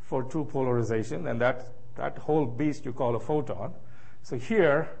for 2 polarization, and that whole beast you call a photon. So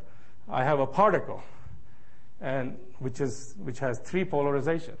here I have a particle, and which has 3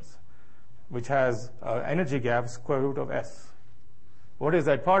 polarizations, which has energy gap square root of S. What is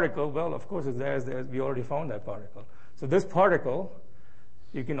that particle? Well, of course, we already found that particle. So this particle,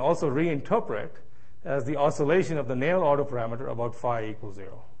 you can also reinterpret as the oscillation of the Néel autoparameter about phi equals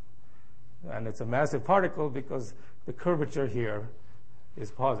 0. And it's a massive particle because the curvature here is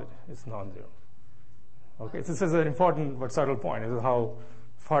positive. It's non-zero. Okay, so this is an important but subtle point. This is how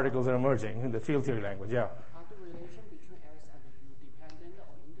particles are emerging in the field theory language. Yeah? Are the relation between S and U dependent or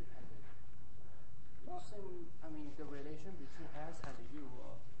independent? The relation between S and U,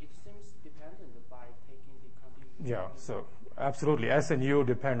 it seems dependent by taking the continuity. Yeah, so absolutely. S and U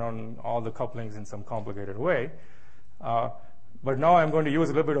depend on all the couplings in some complicated way. But now I'm going to use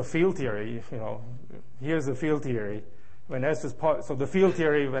a little bit of field theory. Here's the field theory. When S is so the field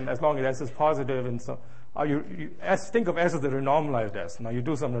theory, as long as S is positive, and so think of S as the renormalized S. Now you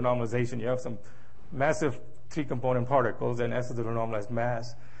do some renormalization. You have some massive 3-component particles, and S is the renormalized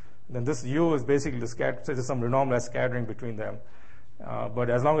mass. Then this U is basically there's some renormalized scattering between them. But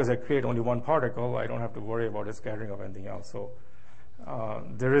as long as I create only one particle, I don't have to worry about the scattering of anything else. So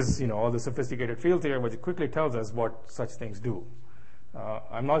there is, all the sophisticated field theory, which quickly tells us what such things do.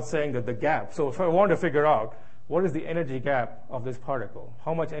 I'm not saying that the gap. So if I want to figure out what is the energy gap of this particle,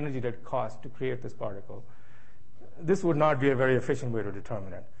 how much energy did it cost to create this particle, this would not be a very efficient way to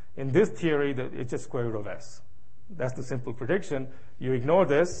determine it. In this theory, it's just square root of S. That's the simple prediction. You ignore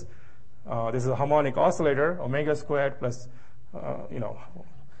this. This is a harmonic oscillator, omega squared plus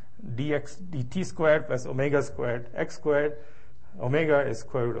dt squared plus omega squared x squared. Omega is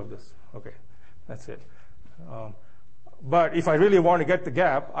square root of this. Okay, that's it. But if I really want to get the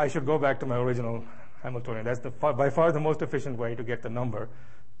gap, I should go back to my original Hamiltonian. That's by far the most efficient way to get the number,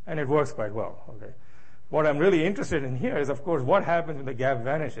 and it works quite well. Okay. What I'm really interested in here is, of course, what happens when the gap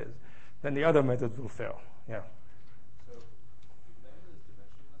vanishes. Then the other methods will fail. Yeah. So lambda is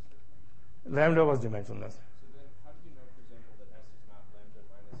dimensionless, I think? Lambda was dimensionless. So then how do you know, for example, that S is not lambda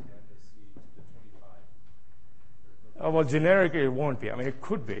minus lambda C to the 25? Well, generically, it won't be. It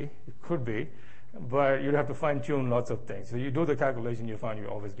could be. It could be. But you'd have to fine-tune lots of things. So you do the calculation, you find you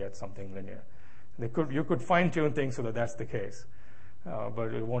always get something linear. You could fine-tune things so that that's the case.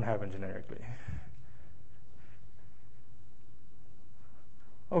 But it won't happen generically.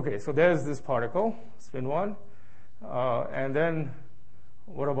 Okay, so there's this particle, spin 1. And then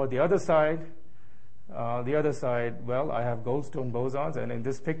what about the other side? The other side, well, I have Goldstone bosons. And in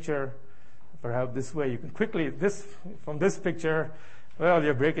this picture, perhaps this way, you can quickly, from this picture, well,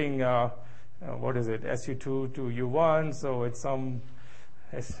 you're breaking, what is it, SU2 to U1. So it's some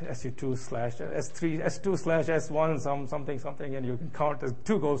SU2 slash S3, S2 slash S1, something, and you can count as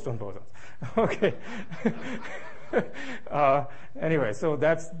 2 Goldstone bosons. Okay. Anyway, so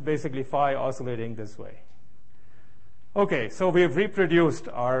that's basically phi oscillating this way. Okay, so we've reproduced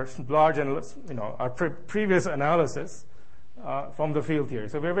our large and our previous analysis from the field theory.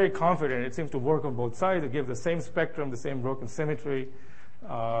 So we're very confident it seems to work on both sides. It gives the same spectrum, the same broken symmetry.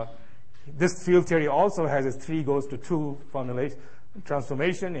 This field theory also has its 3 goes to 2 formulation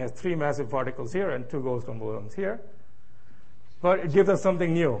transformation. It has 3 massive particles here and 2 goes to bosons here. But it gives us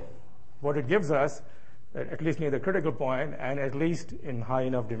something new. What it gives us, at least near the critical point, and at least in high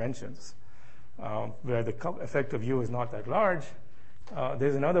enough dimensions, where the effect of U is not that large,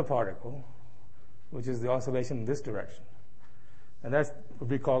 there's another particle, which is the oscillation in this direction. And that would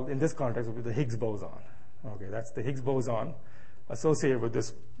be called, in this context, would be the Higgs boson. Okay, that's the Higgs boson associated with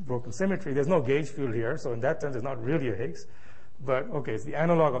this broken symmetry. There's no gauge field here, so in that sense, it's not really a Higgs. But, okay, it's the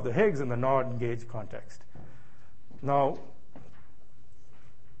analog of the Higgs in the non-gauge context. Now,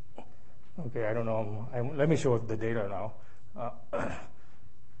 okay, I don't know. Let me show the data now.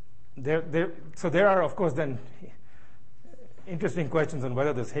 So there are, of course, then interesting questions on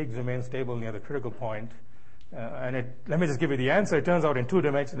whether this Higgs remains stable near the critical point. Let me just give you the answer. It turns out in 2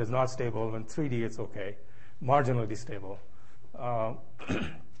 dimensions it's not stable. In 3D it's okay, marginally stable.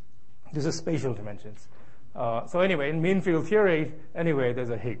 This is spatial dimensions. So anyway, in mean field theory, anyway, there's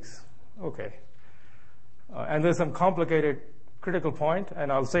a Higgs. Okay. And there's some complicated critical point,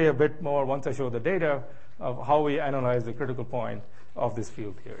 and I'll say a bit more once I show the data of how we analyze the critical point of this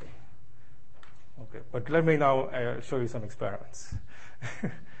field theory. Okay, but let me now show you some experiments.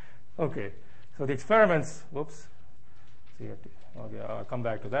 Okay, so the experiments, whoops, okay, I'll come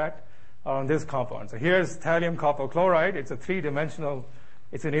back to that, on this compound. So here's thallium copper chloride. It's a 3-dimensional,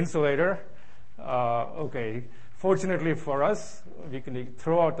 it's an insulator. Okay, fortunately for us, we can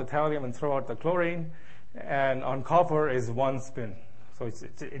throw out the thallium and throw out the chlorine, and on copper is 1 spin. So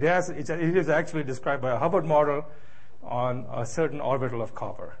it is actually described by a Hubbard model on a certain orbital of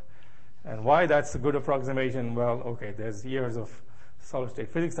copper. And why that's a good approximation, well, okay, there's years of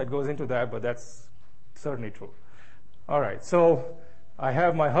solid-state physics that goes into that, but that's certainly true. All right, so I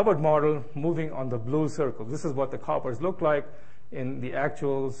have my Hubbard model moving on the blue circle. This is what the coppers look like in the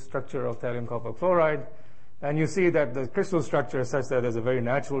actual structure of thallium copper chloride. And you see that the crystal structure is such that there's a very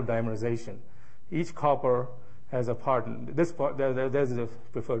natural dimerization. Each copper has a partner. There's a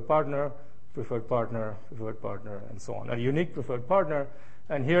preferred partner, preferred partner, preferred partner, and so on. A unique preferred partner.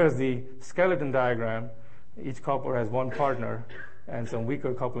 And here's the skeleton diagram. Each copper has 1 partner and some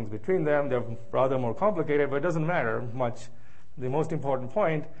weaker couplings between them. They're rather more complicated, but it doesn't matter much. The most important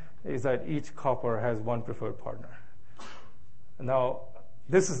point is that each copper has 1 preferred partner. Now,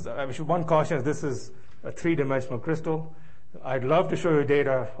 this is, one caution is this is a 3-dimensional crystal. I'd love to show you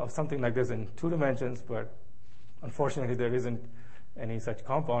data of something like this in 2 dimensions, but unfortunately there isn't any such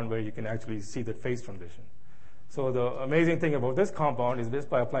compound where you can actually see the phase transition. So the amazing thing about this compound is just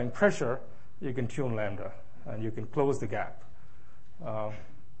by applying pressure, you can tune lambda, and you can close the gap.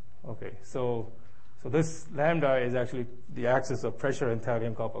 Okay, so this lambda is actually the axis of pressure in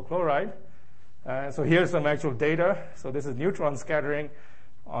thallium copper chloride. So here's some actual data. So this is neutron scattering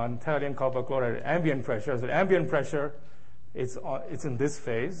on thallium copper chloride at ambient pressure. So ambient pressure, it's in this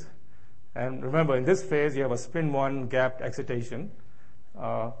phase. And remember, in this phase, you have a spin 1 gapped excitation.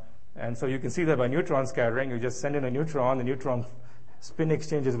 And so you can see that by neutron scattering, you just send in a neutron, the neutron spin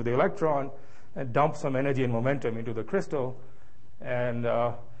exchanges with the electron and dump some energy and momentum into the crystal. And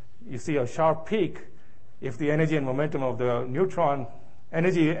you see a sharp peak if the energy and momentum of the neutron,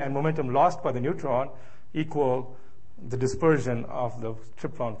 energy and momentum lost by the neutron equal the dispersion of the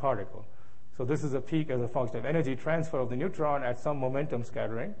tripton particle. So this is a peak as a function of energy transfer of the neutron at some momentum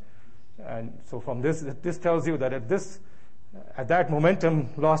scattering. And so from this tells you that at that momentum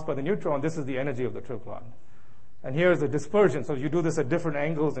lost by the neutron, this is the energy of the tripton. And here's the dispersion. So you do this at different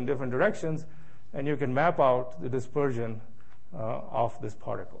angles in different directions, and you can map out the dispersion of this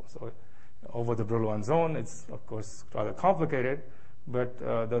particle. So over the Brillouin zone, it's, of course, rather complicated, but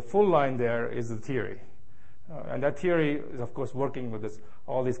the full line there is the theory. And that theory is, of course, working with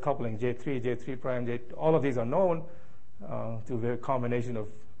all these coupling, J3, J3 prime, all of these are known through a combination of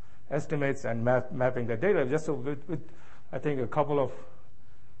estimates and mapping the data. Just so with I think a couple of,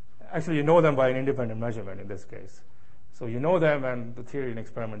 actually you know them by an independent measurement in this case. So you know them, and the theory and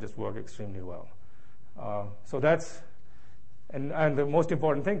experiment just work extremely well. So that's, and the most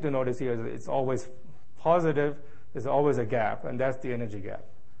important thing to notice here is that it's always positive, there's always a gap, and that's the energy gap.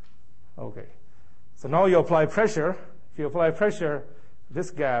 Okay. So now you apply pressure. If you apply pressure,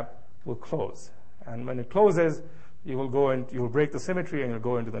 this gap will close. And when it closes, you will break the symmetry and you'll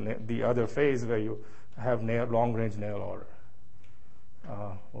go into the other phase where you have long-range nail order.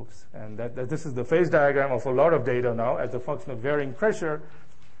 And this is the phase diagram of a lot of data now as a function of varying pressure.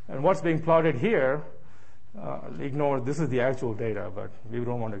 And what's being plotted here Ignore, this is the actual data, but we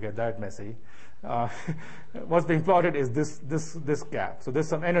don't want to get that messy. What's being plotted is this gap. So there's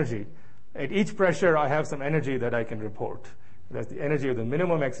some energy. At each pressure, I have some energy that I can report. That's the energy of the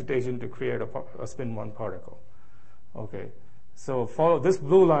minimum excitation to create a spin 1 particle. Okay, so follow this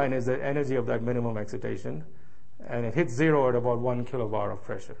blue line is the energy of that minimum excitation, and it hits 0 at about 1 kilobar of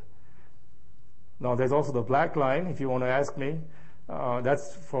pressure. Now there's also the black line, if you want to ask me.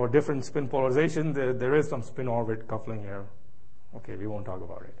 That's for different spin polarization. There is some spin orbit coupling here. Okay, we won't talk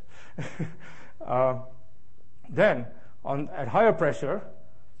about it. Then, at higher pressure,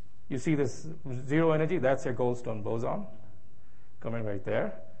 you see this 0 energy. That's your Goldstone boson coming right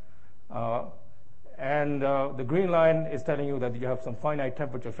there. And the green line is telling you that you have some finite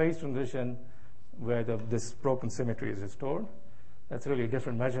temperature phase transition where this broken symmetry is restored. That's really a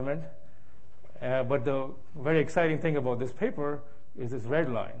different measurement. But the very exciting thing about this paper is this red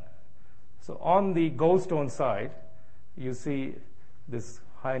line. So on the Goldstone side, you see this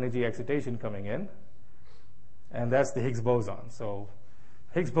high energy excitation coming in, and that's the Higgs boson. So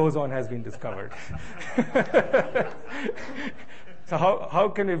Higgs boson has been discovered. So how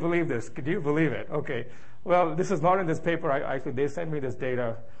can we believe this? Could you believe it? Okay. Well, this is not in this paper. Actually, they sent me this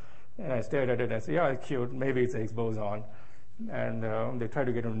data, and I stared at it and I said, yeah, it's cute. Maybe it's a Higgs boson. And they tried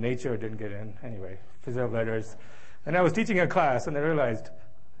to get into Nature, didn't get in. Anyway, preserved letters. And I was teaching a class, and I realized,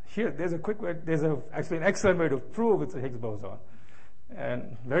 here, there's a quick way, actually an excellent way to prove it's a Higgs boson.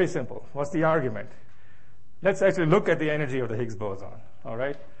 And very simple. What's the argument? Let's actually look at the energy of the Higgs boson, all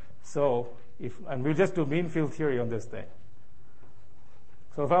right? So, and we'll just do mean field theory on this thing.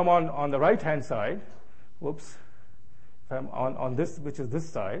 So if I'm on the right-hand side, if I'm on this, which is this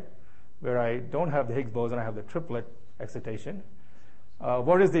side, where I don't have the Higgs boson, I have the triplet excitation.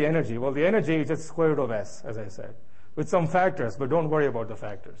 What is the energy? Well, the energy is just square root of S, as I said, with some factors, but don't worry about the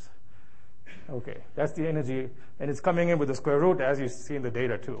factors. Okay, that's the energy, and it's coming in with the square root, as you see in the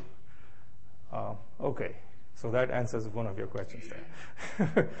data, too. Okay, so that answers one of your questions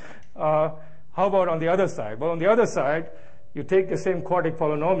there. How about on the other side? Well, on the other side, you take the same quartic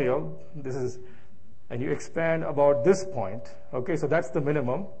polynomial, and you expand about this point. Okay, so that's the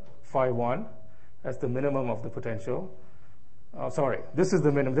minimum, phi 1. That's the minimum of the potential. This is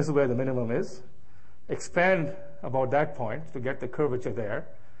the minimum. This is where the minimum is. Expand about that point to get the curvature there.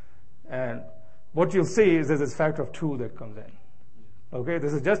 And what you'll see is there's this factor of 2 that comes in. Okay,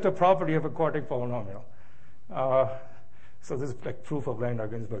 this is just a property of a quartic polynomial. So this is like proof of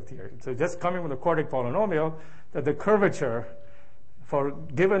Landau-Ginzburg theory. So just coming with a quartic polynomial, that the curvature for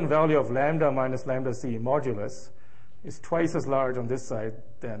given value of lambda minus lambda c modulus is twice as large on this side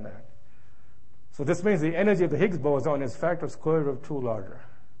than that. So this means the energy of the Higgs boson is factor square root of 2 larger.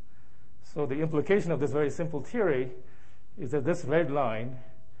 So the implication of this very simple theory is that this red line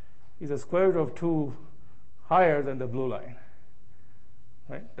is a square root of 2 higher than the blue line.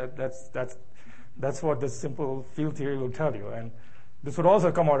 Right? That's what this simple field theory will tell you. And this would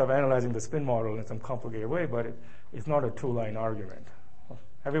also come out of analyzing the spin model in some complicated way, but it's not a 2-line argument.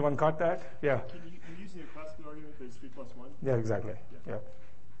 Everyone caught that? Yeah. Can you use the classical argument that it's 3 plus 1? Yeah, exactly. Yeah.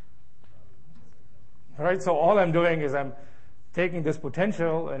 All right, so all I'm doing is I'm taking this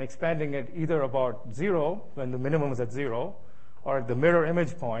potential and expanding it either about 0, when the minimum is at 0, or at the mirror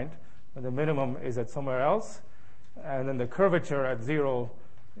image point, when the minimum is at somewhere else, and then the curvature at 0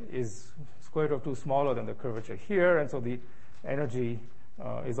 is square root of 2 smaller than the curvature here, and so the energy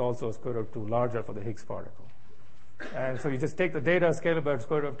is also square root of 2 larger for the Higgs particle. And so you just take the data, scale it by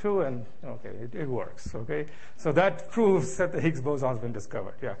square root of 2, and okay, it works. Okay, so that proves that the Higgs boson has been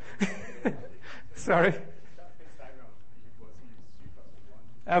discovered. Yeah. Sorry.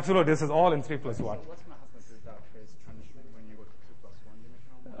 Absolutely, this is all in 3 plus 1. So what's going to happen to that phase transition when you go to 2 plus 1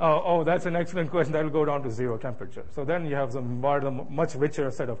 dimensional? Oh, that's an excellent question. That will go down to 0 temperature. So then you have some much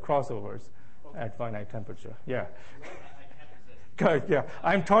richer set of crossovers at finite temperature. Yeah. Good. Yeah,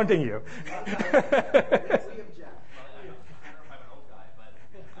 I'm taunting you.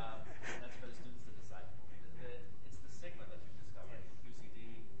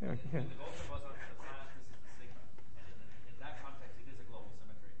 The Goldstone boson for the class, this is the sigma. And in that context, it is a global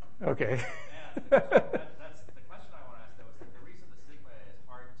symmetry. Okay. And that's the question I want to ask, though, is that the reason the sigma is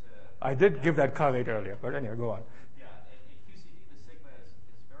hard to... I did give that caveat earlier, but anyway, go on. Yeah, in QCD, the sigma is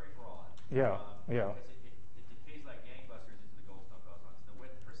very broad. Yeah, yeah. Because it decays like gangbusters into the Goldstone bosons. The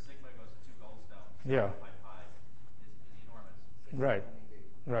width per sigma goes to 2 Goldstones. Yeah. By pi is enormous. Right.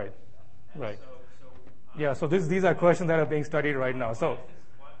 And Yeah, so these are questions that are being studied right now. So,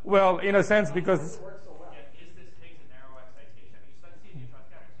 well, in a sense, because... Is this Higgs a narrow excitation? I mean, you see it in neutron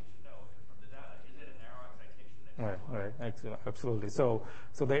scatterings, you should know from the data. Is it a narrow excitation that Right, absolutely. So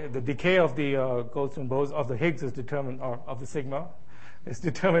the decay of the Goldstone boson of the Higgs is determined, or of the sigma, is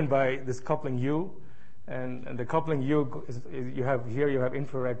determined by this coupling U, and the coupling U is you have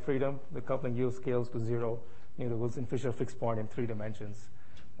infrared freedom. The coupling U scales to 0 near the Wilson-Fisher fixed point in 3 dimensions,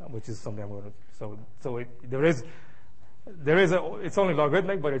 which is something I'm going to. It's only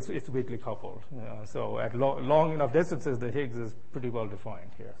logarithmic, but it's weakly coupled. So at long enough distances, the Higgs is pretty well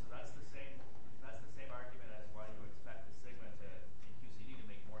defined here. So that's the same argument as why you expect the sigma in QCD to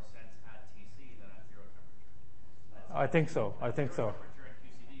make more sense at TC than at 0 temperature. I think so. Temperature in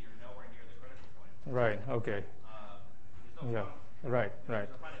QCD, you're nowhere near the critical point. Right. Okay. There's no Right. There's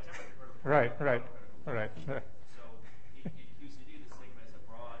a finite temperature critical point. Right. So in QCD, the sigma is a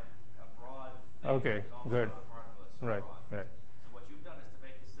broad thing. Okay. It's almost Good. not part of the Right. So what you've done is to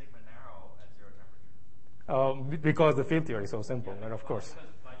make the sigma narrow at 0 temperature. Because the field theory is so simple, and of course. Because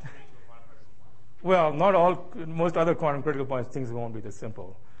by turning to a quantum critical point. Well, not all. Most other quantum critical points, things won't be this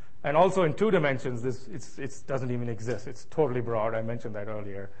simple. And also in 2 dimensions, it doesn't even exist. It's totally broad. I mentioned that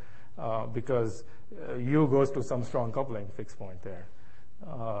earlier, because U goes to some strong coupling fixed point there.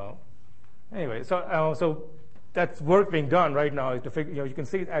 Anyway, so that's work being done right now is to figure. You can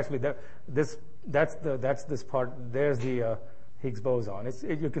see actually that that's this part. There's the Higgs boson.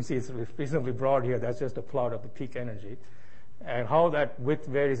 You can see it's reasonably broad here. That's just a plot of the peak energy, and how that width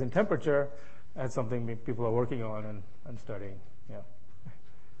varies in temperature. That's something people are working on and studying. Yeah.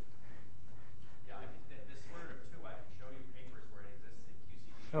 Yeah, the square root of 2, I can show you papers where it exists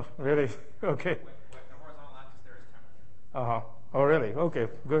in QCD. Oh, really? Okay. The horizontal axis there is temperature. Oh, really? Okay,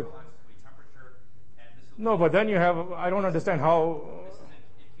 good. The horizontal axis will be temperature, and this will No, but then you have. I don't understand how. This is in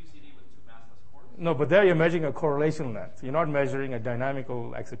QCD with 2 massless quarters. No, but there you're measuring a correlation length. You're not measuring a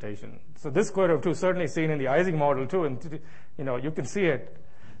dynamical excitation. So this square root of 2 certainly seen in the Ising model too, and you can see it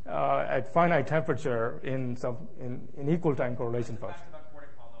at finite temperature in equal time correlation function.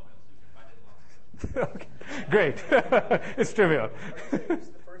 Okay, great. It's trivial. Is the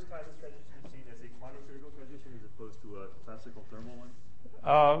first time this transition is seen as a quantum critical transition as opposed to a classical thermal one?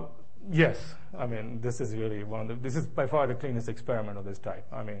 Yes. I mean, this is really this is by far the cleanest experiment of this type.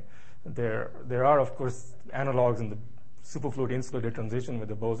 I mean, there are, of course, analogs in the superfluid insulated transition with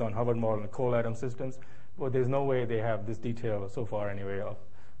the boson Hubbard model and cold atom systems, but there's no way they have this detail so far anyway of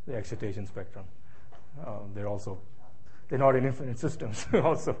the excitation spectrum. They're not in infinite systems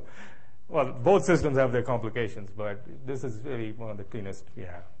also. Well, both systems have their complications, but this is really one of the cleanest we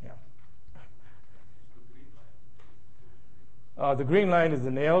have. Yeah. The green line is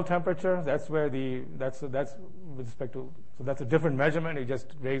the nail temperature. That's where that's with respect to. So that's a different measurement. You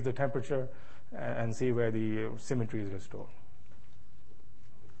just raise the temperature and see where the symmetry is restored.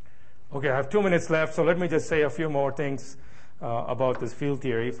 Okay, I have 2 minutes left, so let me just say a few more things about this field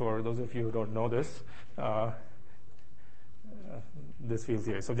theory for those of you who don't know this. This field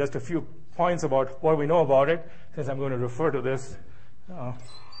theory. So just a few points about what we know about it, since I'm going to refer to this.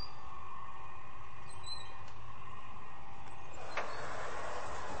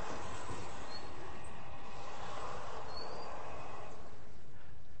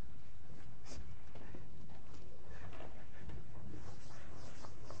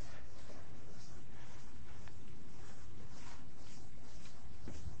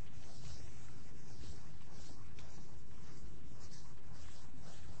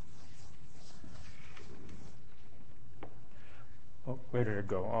 Oh, where did it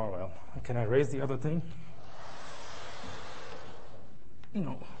go? Oh, well. Can I raise the other thing?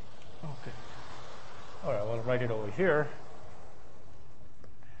 No. Okay. All right, well, I'll write it over here.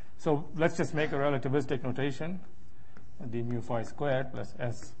 So let's just make a relativistic notation. D mu phi squared plus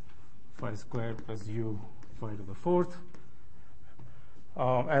S phi squared plus U phi to the 4th.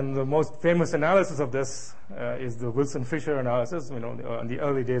 And the most famous analysis of this is the Wilson-Fisher analysis, in the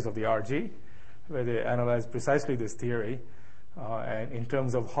early days of the RG, where they analyzed precisely this theory. And in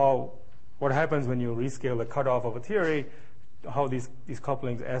terms of what happens when you rescale the cutoff of a theory, how these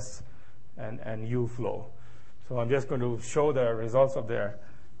couplings S and U flow. So I'm just going to show the results of their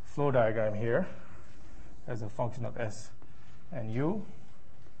flow diagram here as a function of S and U.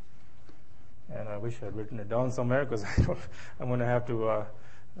 And I wish I had written it down somewhere because I'm going to have to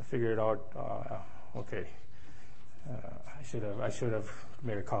figure it out. Okay, I should have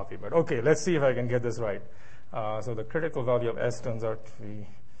made a copy, but okay, let's see if I can get this right. So the critical value of S turns out to be,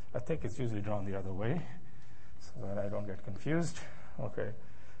 I think it's usually drawn the other way, so that I don't get confused. Okay,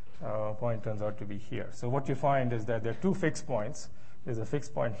 point turns out to be here. So what you find is that there are 2 fixed points. There's a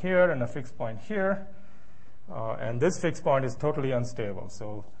fixed point here and a fixed point here, and this fixed point is totally unstable.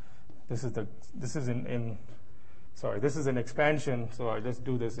 So this is an expansion. So I just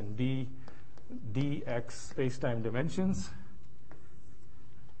do this in D dx space-time dimensions.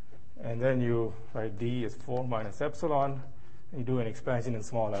 And then you write d is 4 minus epsilon. You do an expansion in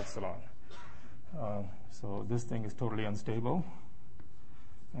small epsilon. So this thing is totally unstable.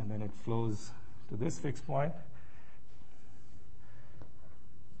 And then it flows to this fixed point.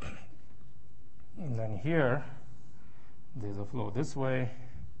 And then here, there's a flow this way,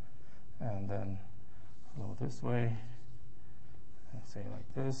 and then flow this way, and say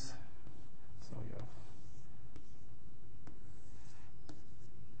like this. So you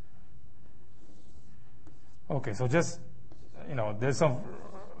have okay, so just, there's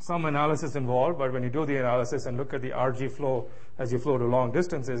some analysis involved, but when you do the analysis and look at the RG flow as you flow to long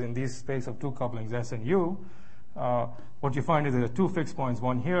distances in these space of two couplings S and U, what you find is there are two fixed points,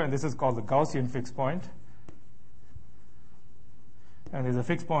 one here, and this is called the Gaussian fixed point. And there's a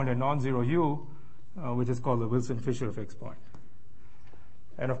fixed point at non-zero U, which is called the Wilson-Fisher fixed point.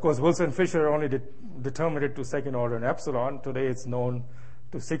 And of course, Wilson-Fisher only determined it to second order in epsilon. Today it's known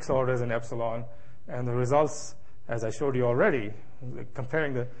to 6 orders in epsilon. And the results, as I showed you already,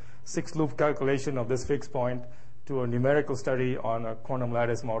 comparing the 6-loop calculation of this fixed point to a numerical study on a quantum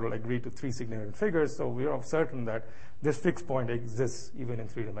lattice model, agreed to 3 significant figures. So we are certain that this fixed point exists even in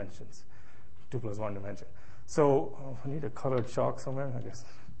 3 dimensions, 2 plus 1 dimension. So I need a colored chalk somewhere, I guess.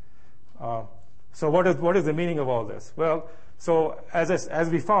 So what is the meaning of all this? Well, so as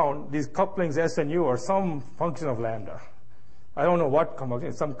we found, these couplings S and U are some function of lambda. I don't know what,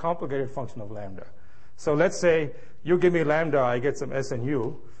 it's some complicated function of lambda. So let's say you give me lambda, I get some S and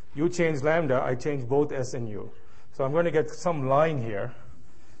U. You change lambda, I change both S and U. So I'm going to get some line here,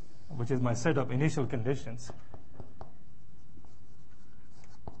 which is my set of initial conditions.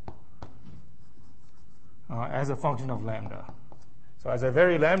 As a function of lambda. So as I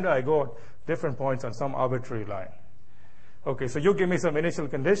vary lambda, I go at different points on some arbitrary line. Okay, so you give me some initial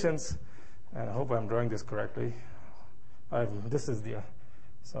conditions, and I hope I'm drawing this correctly. This is the,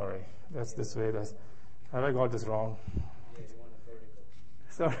 sorry, that's this way. Have I got this wrong? Yeah, you want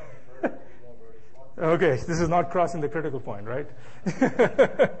a Sorry. vertical. Okay, this is not crossing the critical point, right?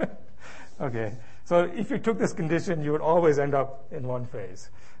 Okay, so if you took this condition, you would always end up in one phase.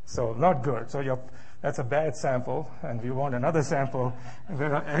 So not good. So that's a bad sample, and we want another sample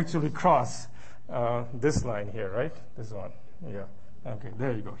where I actually cross this line here, right? This one, yeah. Okay,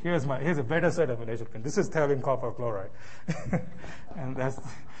 there you go. Here's a better set of initial conditions. This is thallium copper chloride, and that's.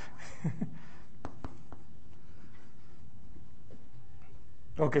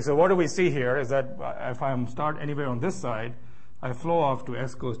 Okay, so what do we see here is that if I start anywhere on this side, I flow off to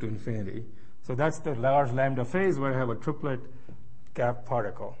S goes to infinity. So that's the large lambda phase where I have a triplet gap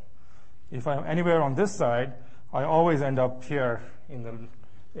particle. If I'm anywhere on this side, I always end up here in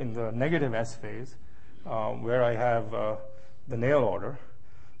the negative S phase, where I have the Nail order.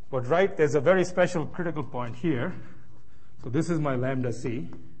 But there's a very special critical point here. So this is my lambda C.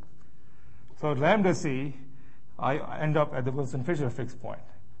 So at lambda C, I end up at the Wilson-Fisher fixed point.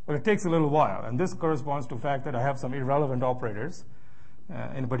 But it takes a little while, and this corresponds to the fact that I have some irrelevant operators,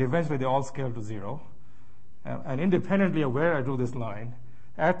 but eventually they all scale to 0. And independently of where I do this line,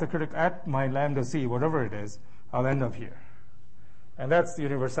 at my lambda C, whatever it is, I'll end up here. And that's the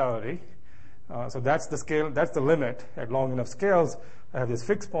universality. So that's the scale, that's the limit. At long enough scales, I have this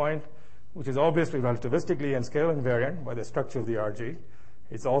fixed point, which is obviously relativistically and scale invariant by the structure of the RG.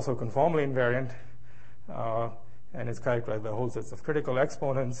 It's also conformally invariant, and it's characterized by whole sets of critical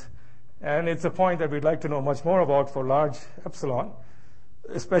exponents. And it's a point that we'd like to know much more about for large epsilon,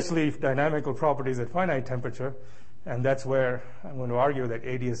 especially dynamical properties at finite temperature. And that's where I'm going to argue that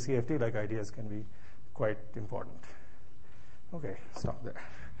ADS CFT-like ideas can be quite important. Okay, stop there.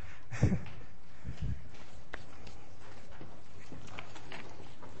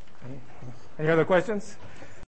 Any other questions?